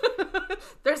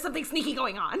 There's something sneaky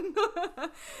going on.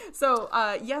 So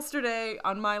yesterday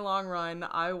on my long run,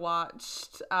 I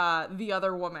watched The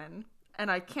Other Woman,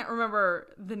 and I can't remember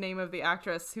the name of the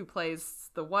actress who plays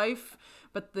the wife,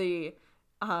 but the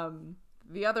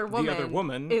other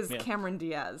woman is Cameron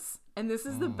Diaz, and this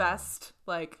is the best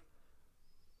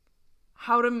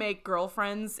how to make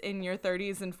girlfriends in your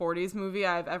 30s and 40s movie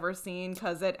I've ever seen,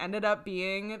 because it ended up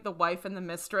being the wife and the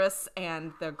mistress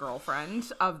and the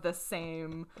girlfriend of the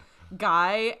same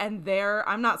guy, and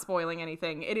I'm not spoiling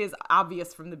anything. It is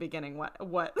obvious from the beginning what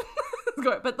is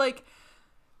going, but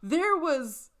there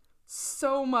was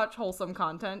so much wholesome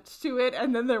content to it,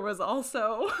 and then there was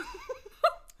also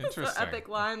the epic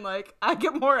line I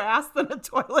get more ass than a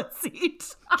toilet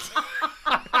seat.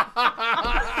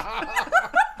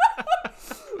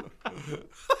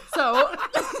 So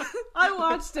I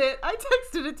watched it. I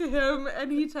texted it to him,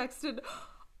 and he texted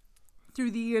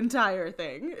through the entire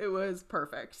thing. It was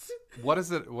perfect. What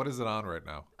is it on right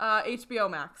now? HBO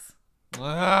Max.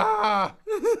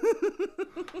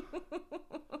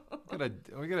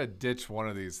 We gotta ditch one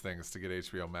of these things to get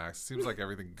HBO Max. Seems like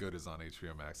everything good is on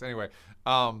HBO Max. Anyway,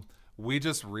 we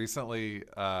just recently,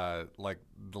 the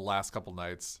last couple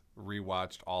nights,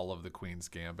 rewatched all of The Queen's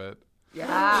Gambit.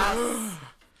 Yes.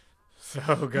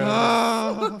 So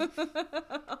good.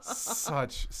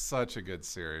 Such a good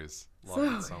series.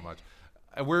 Love it so much.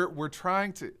 We're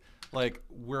trying to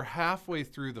we're halfway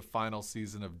through the final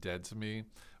season of Dead to Me,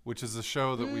 which is a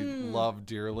show that we love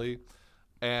dearly,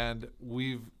 and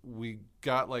we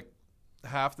got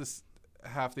half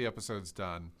the episodes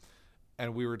done,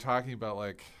 and we were talking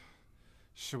about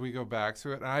should we go back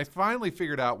to it? And I finally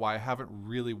figured out why I haven't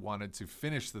really wanted to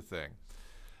finish the thing.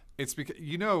 It's because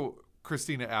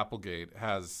Christina Applegate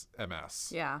has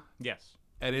MS. Yeah. Yes.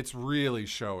 And it's really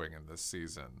showing in this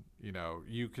season.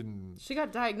 She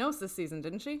got diagnosed this season,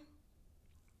 didn't she?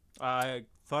 I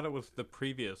thought it was the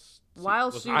previous.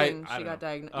 While shooting, she got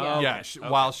diagnosed.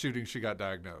 While shooting, she got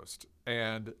diagnosed.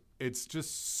 And it's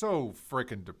just so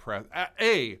freaking depressed.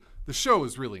 The show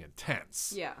is really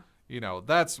intense. Yeah.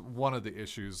 That's one of the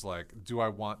issues. Do I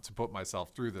want to put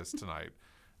myself through this tonight?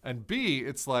 And B,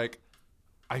 it's I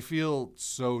feel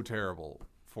so terrible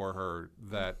for her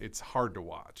that it's hard to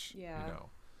watch. Yeah.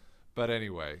 But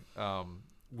anyway,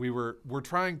 we're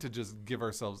trying to just give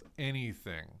ourselves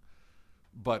anything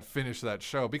but finish that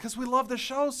show because we love the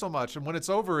show so much, and when it's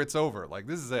over, it's over.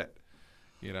 This is it.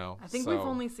 I think we've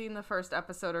only seen the first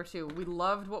episode or two. We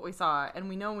loved what we saw, and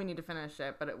we know we need to finish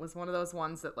it, but it was one of those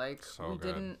ones that we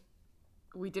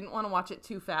didn't want to watch it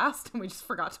too fast, and we just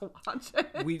forgot to watch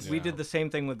it. We did the same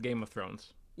thing with Game of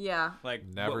Thrones. Yeah.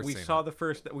 We saw the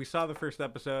first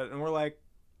episode, and we're like,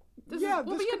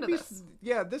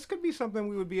 this could be something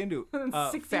we would be into.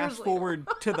 Fast forward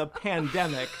to the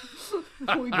pandemic,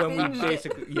 we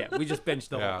just binged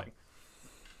the whole thing.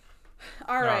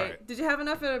 All right. Did you have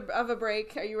enough of a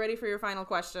break? Are you ready for your final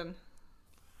question?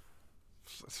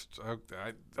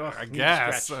 I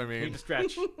guess. I mean, need to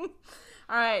stretch. All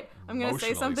right. I'm going to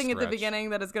say something at the beginning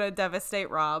that is going to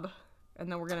devastate Rob,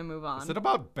 and then we're going to move on. Is it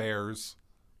about bears?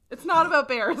 It's not about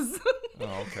bears.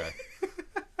 Oh, okay.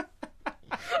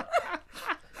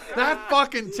 That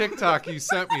fucking TikTok you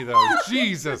sent me, though.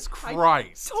 Jesus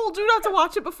Christ. I told you not to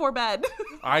watch it before bed.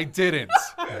 I didn't.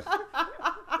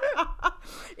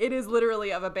 It is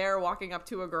literally of a bear walking up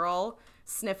to a girl,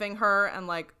 sniffing her,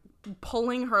 and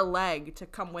pulling her leg to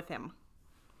come with him.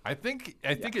 I think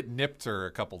it nipped her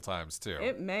a couple times too.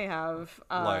 It may have.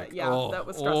 That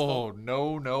was stressful. Oh,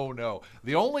 no.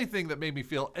 The only thing that made me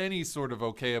feel any sort of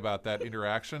okay about that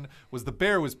interaction was the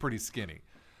bear was pretty skinny.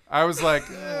 I was like,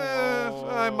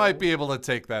 I might be able to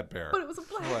take that bear. But it was a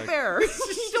black bear.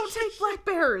 You don't take black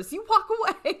bears. You walk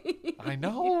away. I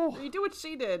know. You do what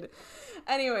she did.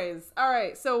 Anyways, all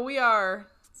right. So we are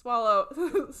swallow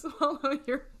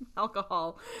your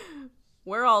alcohol.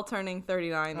 We're all turning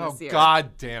 39 this year. Oh,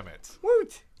 God damn it.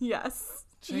 Woot. Yes.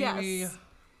 Jamie. Yes.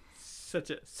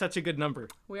 Such a good number.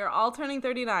 We are all turning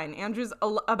 39. Andrew's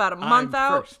about a month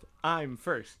out. I'm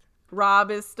first. Rob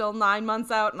is still 9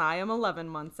 months out, and I am 11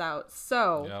 months out.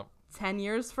 So, Yep. 10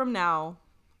 years from now,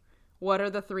 what are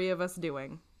the three of us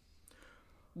doing?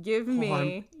 Give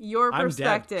me your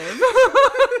perspective.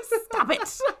 Stop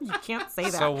it. You can't say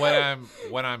that. So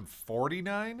when I'm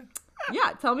 49?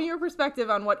 Yeah, tell me your perspective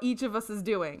on what each of us is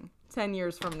doing 10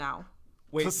 years from now.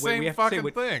 Wait, The same we have fucking to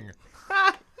say thing.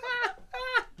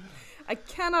 I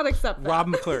cannot accept that. Rob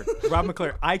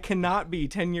McClure, I cannot be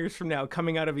 10 years from now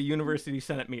coming out of a university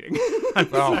senate meeting.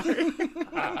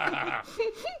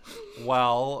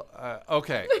 Well,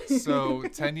 okay. So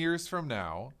 10 years from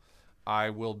now, I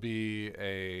will be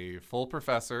a full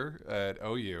professor at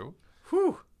OU.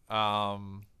 Whew. I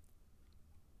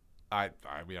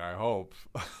mean, I hope.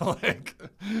 Like,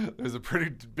 there's a pretty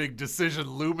big decision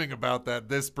looming about that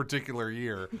this particular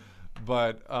year.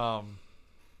 But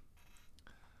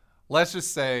let's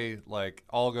just say, like,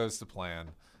 all goes to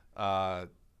plan. I'll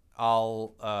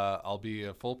be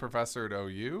a full professor at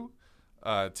OU.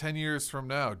 10 years from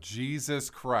now, Jesus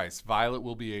Christ, Violet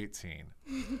will be 18.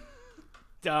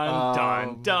 Dun,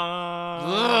 dun,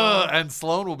 dun. And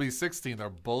Sloan will be 16. They'll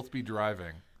both be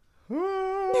driving.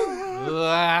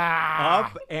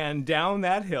 Up and down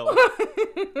that hill.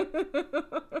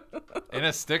 In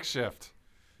a stick shift.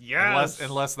 Yes.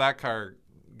 Unless that car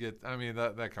I mean,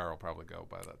 that car will probably go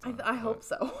by that time. I hope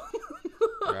so.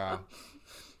 Yeah.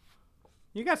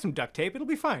 You got some duct tape. It'll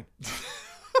be fine.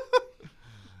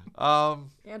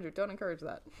 Andrew, don't encourage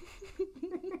that.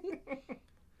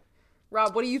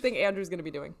 Rob, what do you think Andrew's going to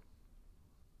be doing?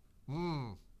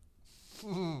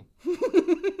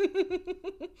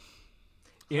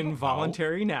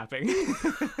 Involuntary napping.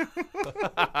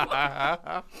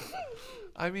 I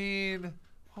mean,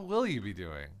 what will you be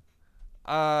doing?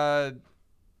 I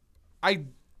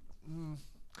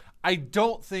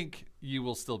don't think you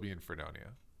will still be in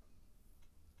Fredonia.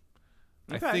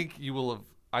 Okay. I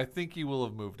think you will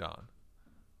have moved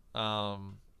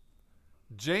on.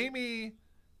 Jamie,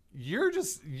 you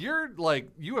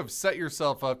have set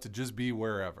yourself up to just be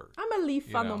wherever. I'm a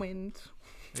leaf on the know. wind.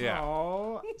 Yeah.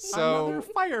 Oh, So- another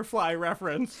Firefly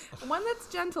reference. One that's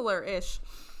gentler-ish.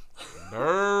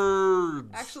 Nerds.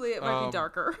 Actually, it might be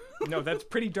darker. No, that's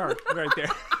pretty dark right there.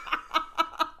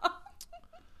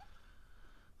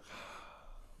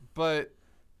 But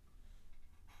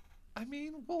I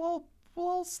mean, we'll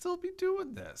all still be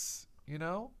doing this, you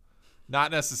know?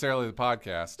 Not necessarily the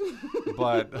podcast,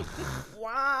 but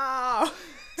Wow.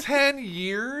 10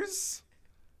 years?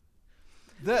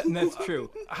 That's true.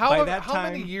 How By that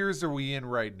many time- years are we in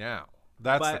right now?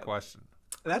 That's the But- question.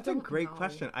 That's a don't great know.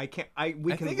 question. We I can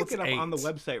think look it's it up on the 8.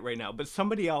 website right now, but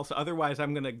somebody else, otherwise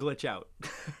I'm going to glitch out.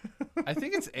 I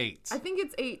think it's 8. I think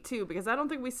it's 8 too, because I don't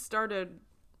think we started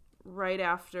right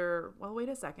after. Well, wait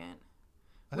a second.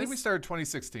 I think we started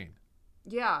 2016.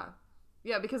 Yeah,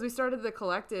 because we started the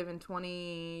collective in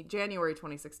January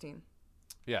 2016,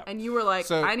 Yeah. and you were like,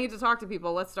 So- "I need to talk to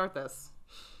people. Let's start this."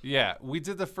 Yeah, we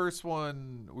did the first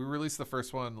one. We released the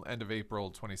first one end of April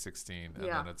 2016, and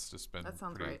Yeah, then it's just been that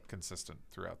sounds pretty right. consistent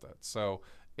throughout that. So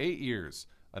 8 years.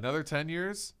 Another 10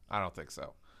 years? I don't think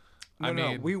so.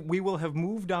 No, we will have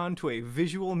moved on to a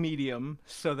visual medium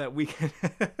so that we can.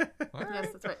 all right.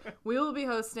 Yes, that's right. We will be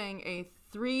hosting a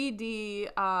 3D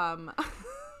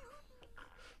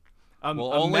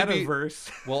We'll a only be-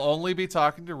 metaverse. We'll only be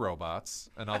talking to robots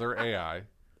and other AI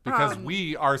because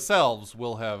we ourselves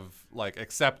will have like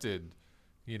accepted,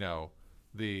 you know,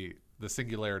 the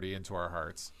singularity into our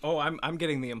hearts. Oh, I'm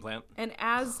getting the implant. And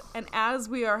as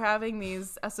we are having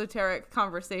these esoteric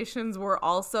conversations, we're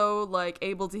also like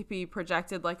able to be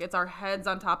projected like it's our heads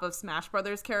on top of Smash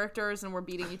Brothers characters, and we're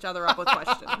beating each other up with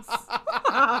questions.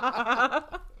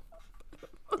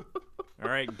 All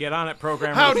right, get on it,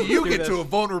 programmers. How do Let's you get this. to a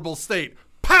vulnerable state?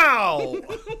 Pow!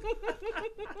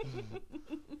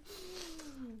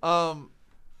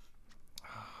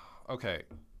 Okay.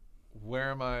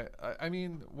 Where am I? I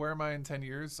mean, where am I in 10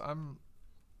 years? I'm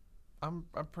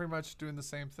pretty much doing the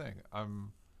same thing.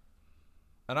 And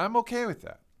I'm okay with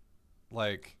that.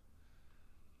 Like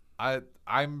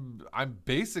I'm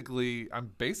basically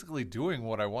doing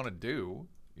what I want to do,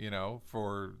 you know,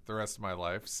 for the rest of my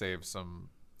life, save some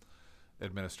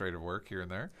administrative work here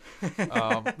and there.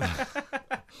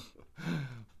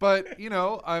 But, you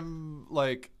know, I'm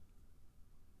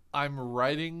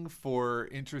writing for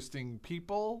interesting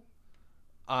people.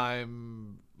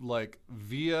 I'm like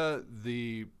via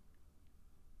the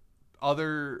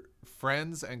other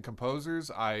friends and composers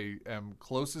I am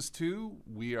closest to,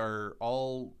 we are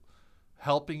all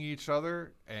helping each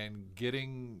other and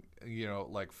getting, you know,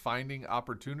 like finding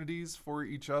opportunities for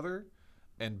each other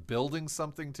and building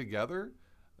something together.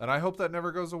 And I hope that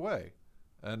never goes away.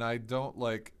 And I don't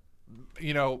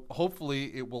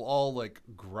hopefully it will all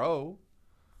grow.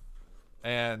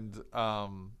 And,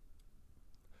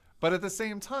 but at the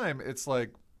same time, it's the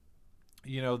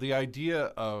idea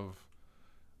of,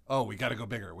 oh, we got to go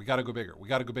bigger. We got to go bigger. We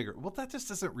got to go bigger. Well, that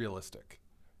just isn't realistic.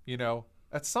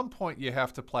 At some point you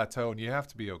have to plateau and you have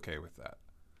to be okay with that.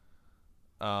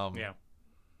 Yeah.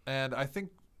 And I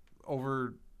think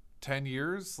over 10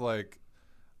 years,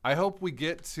 I hope we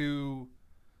get to,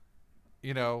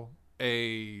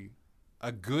 a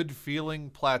good feeling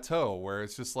plateau where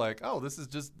it's just oh, this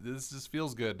just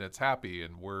feels good and it's happy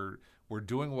and we're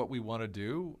doing what we want to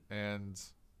do. And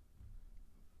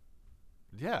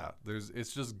yeah,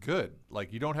 it's just good.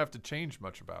 You don't have to change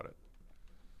much about it.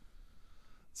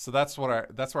 So that's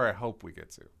where I hope we get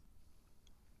to.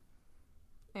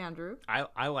 Andrew,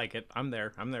 I like it. I'm there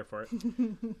for it.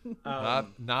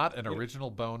 Not an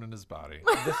original bone in his body.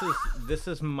 This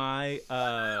is my.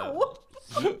 I'll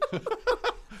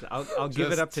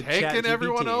give it up to taking ChatGPT.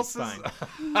 everyone else's.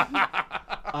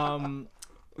 Fine.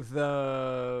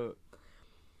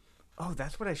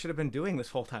 That's what I should have been doing this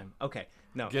whole time. Okay,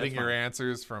 no. Getting your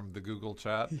answers from the Google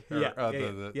chat. Yeah.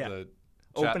 The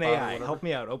OpenAI, help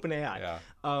me out. OpenAI. Yeah.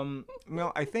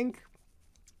 No, I think.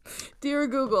 Dear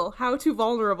Google, how to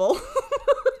vulnerable?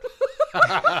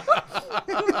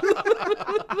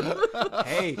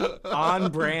 Hey,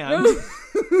 on brand.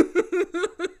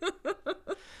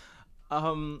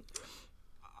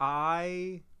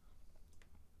 I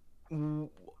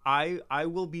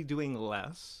will be doing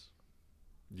less.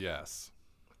 Yes.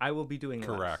 I will be doing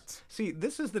Correct. less. See,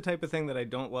 this is the type of thing that I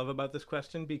don't love about this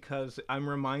question, because I'm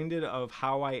reminded of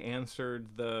how I answered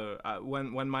the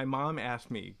when my mom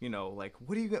asked me,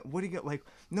 what do you get? What do you get? What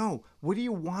do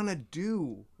you want to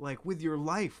do? With your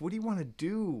life, what do you want to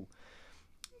do?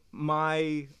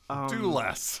 My do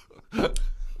less.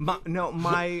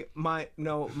 my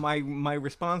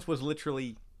response was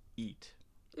literally eat.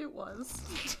 It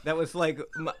was. That was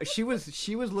she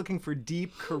was looking for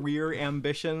deep career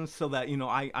ambitions so that,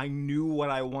 I knew what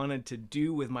I wanted to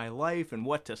do with my life and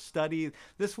what to study.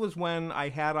 This was when I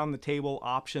had on the table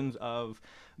options of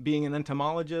being an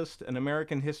entomologist, an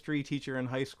American history teacher in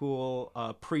high school,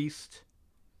 a priest.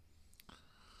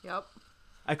 Yep.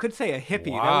 I could say a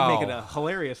hippie. Wow. That would make it a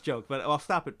hilarious joke, but I'll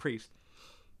stop at priest.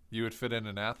 You would fit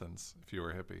in Athens if you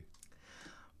were a hippie.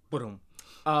 Boom.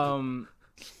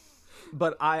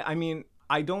 But I mean,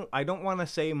 I don't want to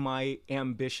say my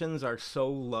ambitions are so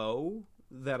low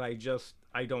that I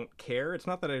don't care. It's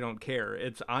not that I don't care.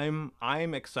 It's I'm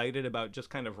excited about just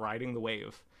kind of riding the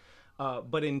wave.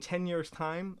 But in 10 years'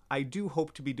 time, I do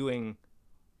hope to be doing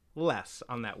less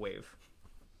on that wave.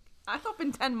 I hope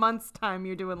in 10 months' time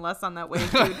you're doing less on that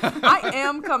wave, dude. I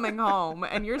am coming home,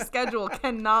 and your schedule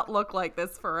cannot look like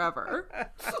this forever.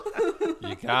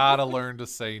 You gotta learn to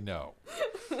say no.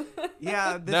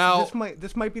 Yeah,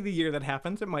 this might be the year that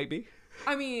happens. It might be.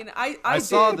 I mean, I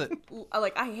saw that.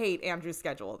 I hate Andrew's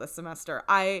schedule this semester.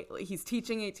 He's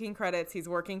teaching 18 credits. He's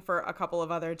working for a couple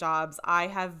of other jobs. I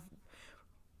have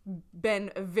been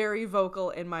very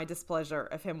vocal in my displeasure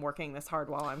of him working this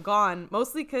hard while I'm gone,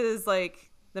 mostly because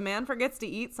the man forgets to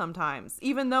eat sometimes,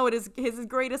 even though it is his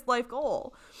greatest life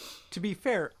goal. To be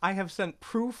fair, I have sent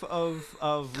proof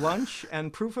of lunch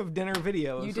and proof of dinner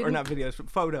videos, or not videos, but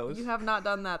photos. You have not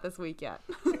done that this week yet.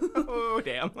 Oh,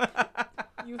 damn.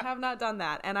 You have not done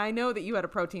that. And I know that you had a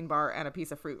protein bar and a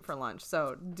piece of fruit for lunch,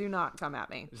 so do not come at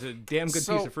me. It's a damn good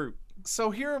piece of fruit.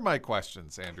 So here are my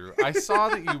questions, Andrew. I saw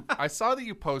that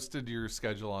you posted your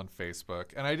schedule on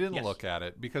Facebook, and I didn't look at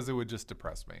it because it would just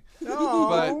depress me.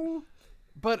 No.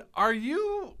 But are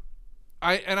you?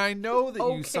 I know that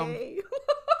okay.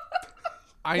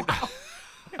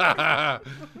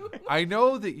 I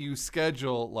know that you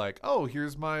schedule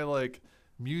here's my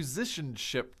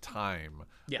musicianship time,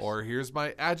 or here's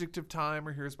my adjective time,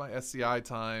 or here's my SCI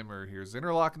time, or here's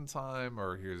Interlochen time,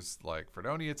 or here's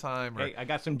Fredonia time. Hey, I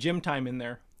got some gym time in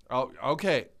there. Oh,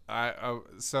 okay.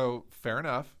 So fair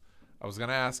enough. I was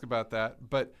gonna ask about that,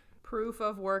 but proof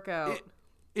of workout.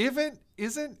 Isn't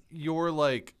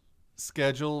your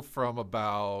schedule from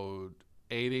about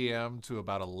 8 a.m. to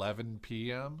about 11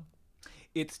 p.m.?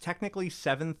 It's technically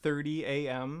 7:30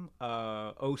 a.m.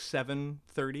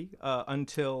 07:30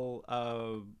 until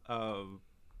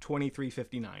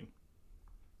 23:59.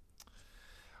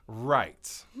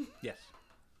 Right. Yes.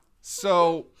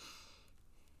 So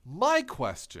my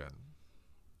question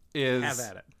is, have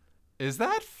at it. Is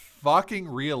that fucking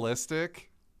realistic?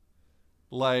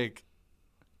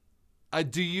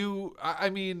 Do you, I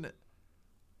mean,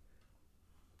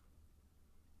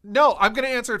 No, I'm going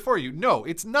to answer it for you. No,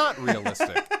 it's not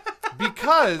realistic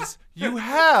because you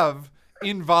have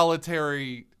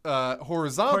involuntary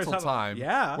horizontal time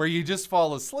where you just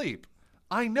fall asleep.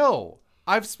 I know.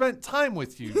 I've spent time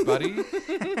with you, buddy.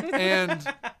 And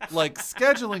like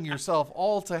scheduling yourself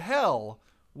all to hell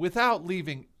without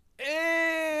leaving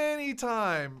any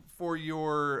time for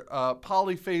your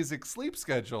polyphasic sleep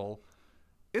schedule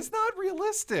is not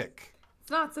realistic.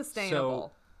 It's not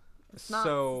sustainable.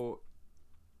 So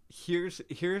here's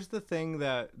the thing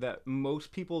that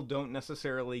most people don't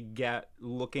necessarily get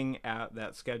looking at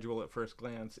that schedule at first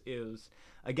glance is,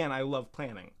 again, I love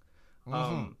planning.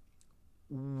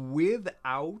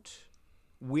 Without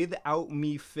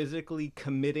me physically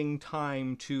committing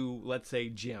time to, let's say,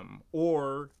 gym,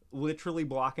 or literally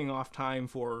blocking off time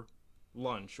for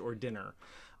lunch or dinner,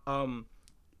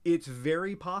 it's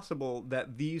very possible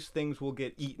that these things will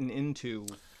get eaten into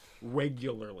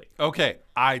regularly. Okay,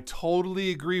 I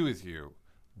totally agree with you.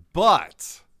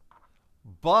 But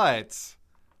what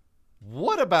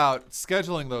about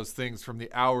scheduling those things from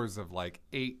the hours of like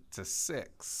 8 to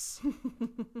 6?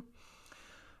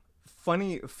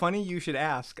 Funny you should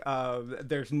ask.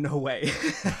 There's no way.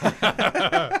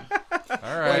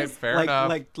 All right, fair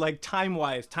enough. Like time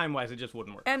wise, it just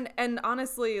wouldn't work. And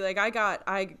honestly, like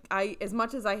I as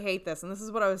much as I hate this, and this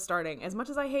is what I was starting, as much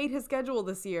as I hate his schedule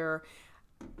this year,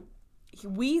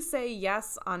 we say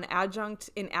yes in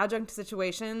adjunct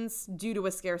situations due to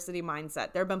a scarcity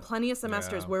mindset. There have been plenty of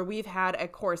semesters where we've had a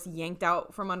course yanked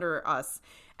out from under us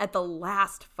at the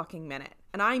last fucking minute.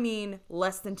 And I mean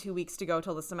less than 2 weeks to go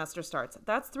till the semester starts.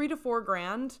 That's $3,000 to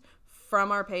 $4,000 from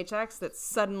our paychecks that's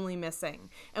suddenly missing.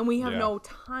 And we have no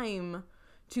time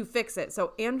to fix it.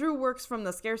 So Andrew works from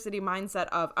the scarcity mindset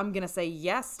of, I'm going to say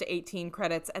yes to 18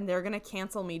 credits and they're going to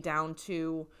cancel me down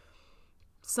to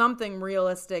something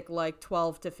realistic like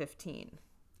 12 to 15.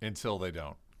 Until they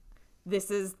don't.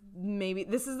 This is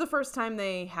the first time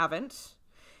they haven't.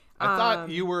 I thought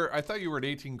you were at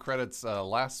 18 credits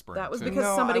last spring. That was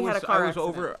because somebody had a car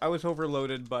accident. I was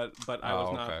overloaded, but I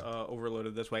was not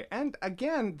overloaded this way. And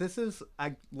again, this is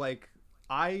I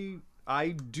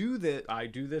do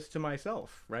this to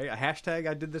myself, right? A hashtag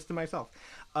I did this to myself.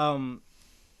 And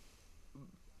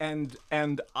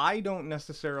I don't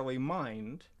necessarily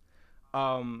mind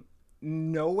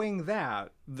knowing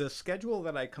that the schedule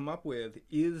that I come up with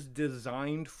is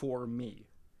designed for me.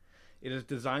 It is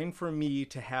designed for me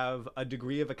to have a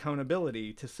degree of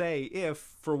accountability to say if,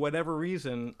 for whatever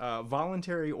reason,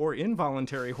 voluntary or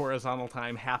involuntary horizontal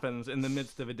time happens in the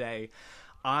midst of a day,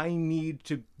 I need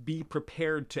to be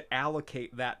prepared to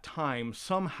allocate that time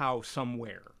somehow,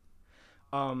 somewhere.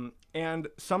 And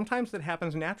sometimes that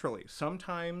happens naturally.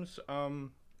 Sometimes,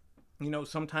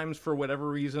 sometimes for whatever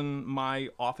reason, my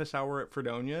office hour at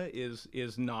Fredonia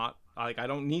is not, like, I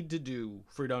don't need to do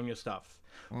Fredonia stuff.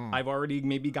 I've already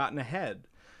maybe gotten ahead.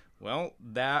 Well,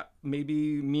 that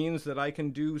maybe means that I can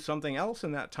do something else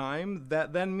in that time.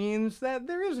 That then means that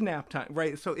there is nap time,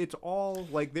 right? So it's all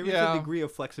like there is a degree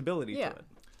of flexibility to it.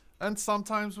 And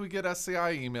sometimes we get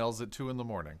SCI emails at 2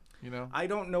 a.m, you know? I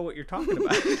don't know what you're talking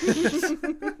about.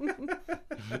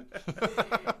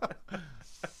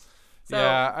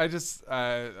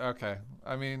 Okay.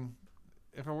 I mean,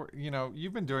 if it were,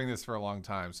 you've been doing this for a long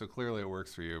time, so clearly it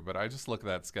works for you. But I just look at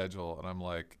that schedule and I'm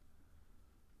like,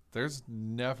 there's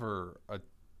never a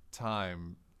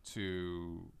time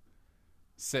to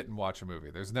sit and watch a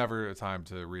movie. There's never a time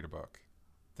to read a book.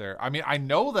 I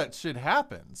know that shit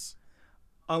happens.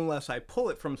 Unless I pull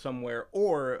it from somewhere,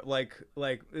 or like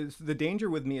the danger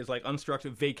with me is like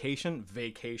unstructured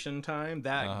vacation time.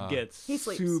 That gets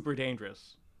super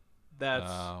dangerous. That's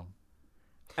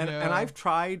and I've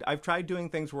tried doing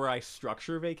things where I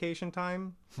structure vacation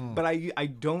time, but I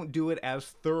don't do it as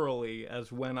thoroughly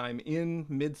as when I'm in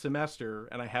mid-semester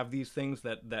and I have these things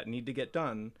that need to get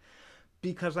done,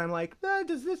 because I'm like,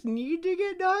 does this need to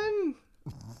get done?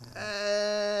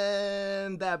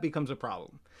 And that becomes a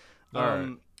problem. All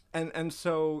right. And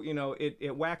so,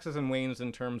 it waxes and wanes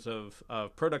in terms of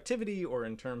productivity or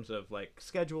in terms of like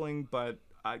scheduling, but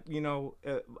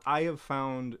I have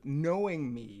found,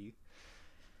 knowing me,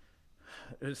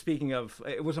 speaking of,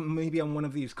 it was maybe on one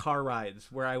of these car rides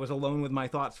where I was alone with my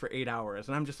thoughts for 8 hours,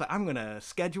 and I'm just like, I'm going to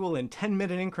schedule in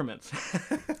 10-minute increments.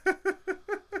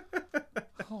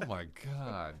 Oh my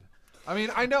God. I mean,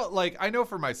 I know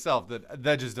for myself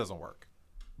that just doesn't work.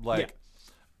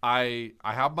 I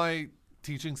have my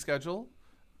teaching schedule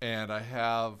and I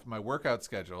have my workout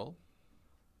schedule,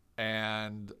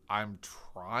 and I'm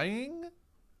trying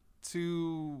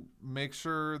to make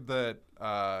sure that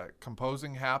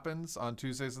composing happens on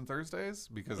Tuesdays and Thursdays,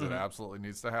 because it absolutely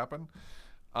needs to happen.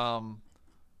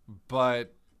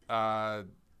 But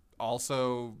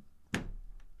Also,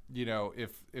 you know,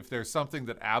 if there's something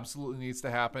that absolutely needs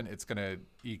to happen, it's going to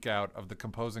eke out of the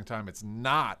composing time. It's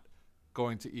not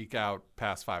going to eke out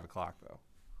past 5 o'clock, though.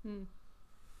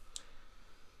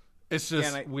 It's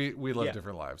just we live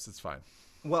different lives. It's fine.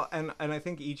 Well, and I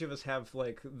think each of us have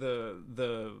like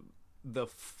the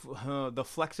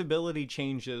flexibility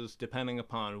changes depending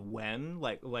upon when.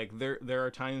 Like there are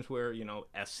times where, you know,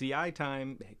 SCI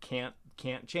time can't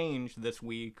change this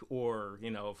week, or,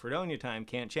 you know, Fredonia time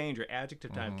can't change, or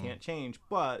adjective time can't change,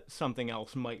 but something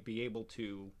else might be able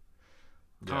to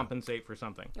compensate for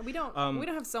something. We don't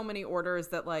have so many orders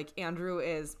that like Andrew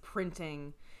is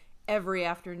printing every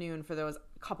afternoon for those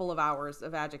couple of hours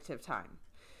of adjective time.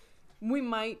 We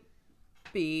might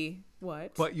be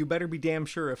what? But you better be damn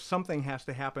sure if something has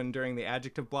to happen during the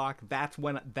adjective block, that's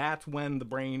when the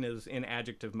brain is in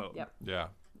adjective mode. Yep. Yeah.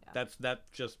 That's.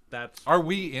 Are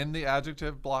we in the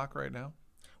adjective block right now?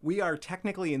 We are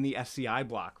technically in the SCI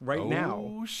block right now.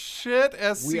 Oh shit,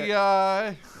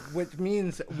 SCI. Which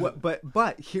means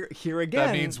but here again.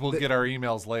 That means we'll get our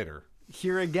emails later.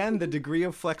 Here again, the degree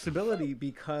of flexibility,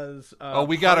 because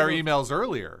we got our emails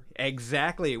earlier.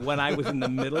 Exactly, when I was in the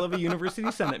middle of a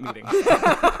university senate meeting. Oh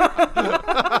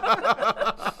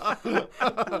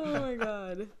my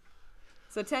god.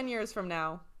 So 10 years from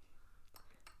now,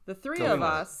 the three of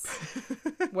us,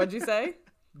 what'd you say?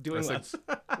 Doing less.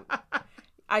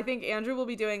 I think Andrew will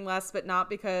be doing less, but not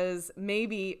because,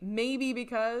 maybe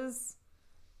because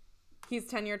he's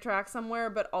tenure track somewhere,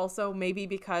 but also maybe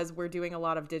because we're doing a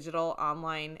lot of digital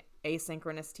online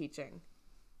asynchronous teaching.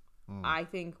 I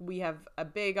think we have a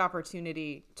big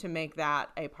opportunity to make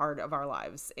that a part of our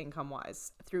lives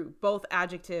income-wise through both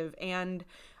adjective and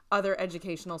other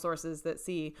educational sources that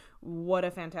see what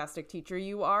a fantastic teacher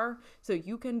you are, so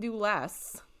you can do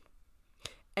less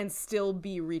and still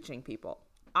be reaching people.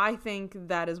 I think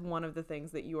that is one of the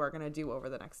things that you are going to do over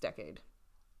the next decade.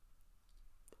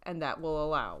 And that will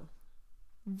allow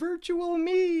virtual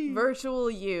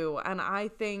you. And I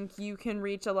think you can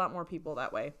reach a lot more people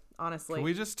that way, honestly. Can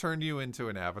we just turn you into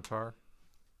an avatar?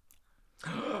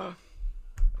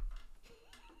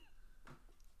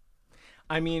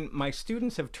 I mean, my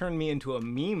students have turned me into a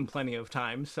meme plenty of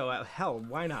times, so hell,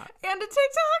 why not? And a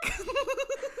TikTok.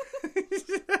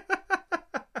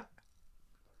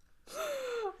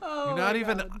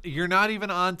 You're not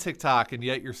even on TikTok, and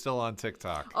yet you're still on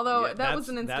TikTok. Although that was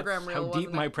an Instagram reel. How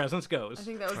deep my presence goes. I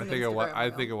think that was an Instagram reel. I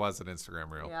think it was an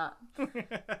Instagram reel. Yeah.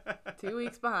 2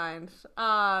 weeks behind.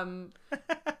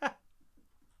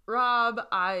 Rob,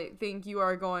 I think you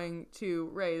are going to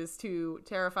raise two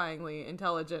terrifyingly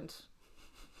intelligent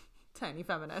tiny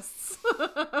feminists.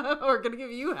 We're going to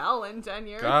give you hell in 10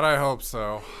 years. God, I hope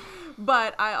so.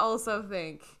 But I also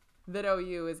think that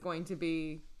OU is going to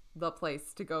be the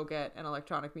place to go get an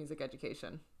electronic music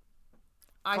education.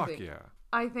 I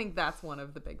think that's one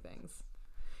of the big things.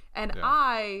 And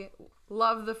I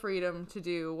love the freedom to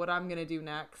do what I'm going to do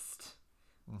next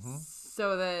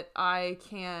so that I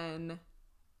can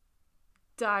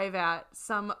dive at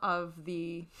some of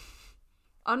the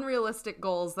unrealistic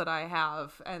goals that I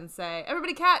have and say,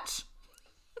 everybody catch.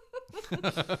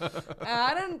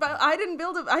 I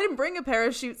didn't bring a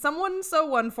parachute. Someone sew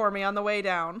one for me on the way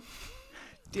down.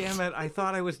 Damn it, I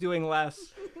thought I was doing less.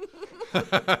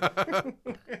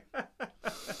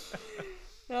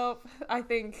 Nope. I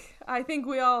think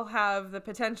we all have the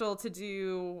potential to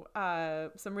do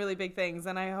some really big things,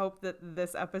 and I hope that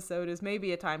this episode is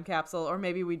maybe a time capsule, or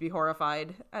maybe we'd be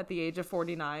horrified at the age of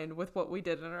 49 with what we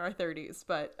did in our 30s.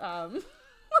 But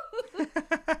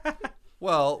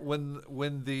well,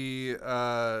 when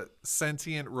the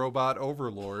sentient robot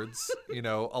overlords,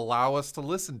 allow us to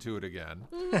listen to it again,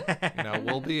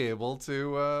 we'll be able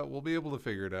to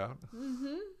figure it out. I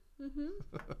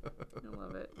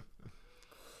love it.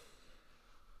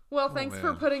 Well, thanks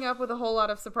for putting up with a whole lot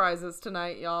of surprises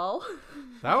tonight, y'all.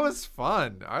 That was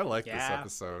fun. I like this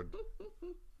episode.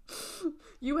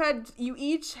 You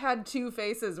each had two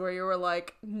faces where you were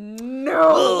like,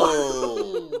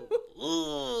 no.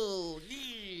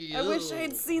 I wish I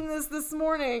had seen this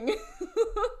morning.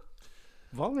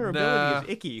 Vulnerability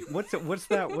is icky. What's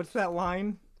that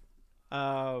line?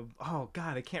 Oh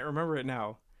God, I can't remember it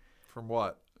now. From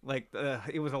what? Like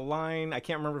it was a line. I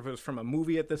can't remember if it was from a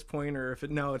movie at this point or if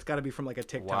it's got to be from like a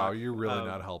TikTok. Wow, you're really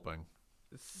not helping.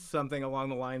 Something along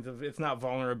the lines of, it's not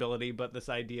vulnerability, but this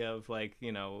idea of like,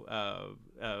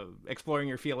 exploring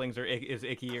your feelings is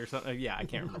icky or something. Yeah, I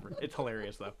can't remember. It's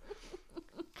hilarious though.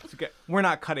 It's okay. We're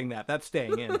not cutting that. That's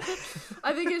staying in.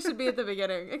 I think it should be at the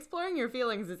beginning. Exploring your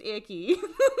feelings is icky.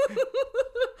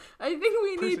 I think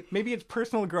we need. Maybe it's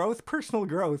personal growth. Personal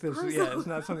growth is it's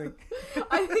not something.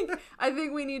 I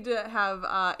think we need to have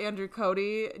Andrew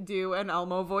Cody do an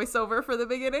Elmo voiceover for the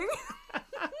beginning.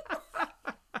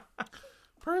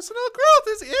 Personal growth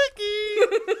is icky.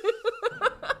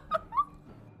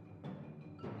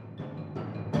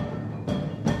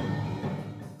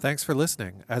 Thanks for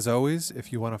listening. As always,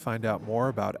 if you want to find out more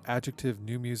about adjective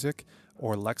new music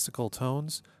or lexical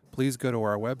tones, please go to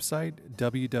our website,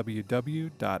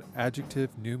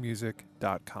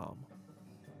 www.adjectivenewmusic.com.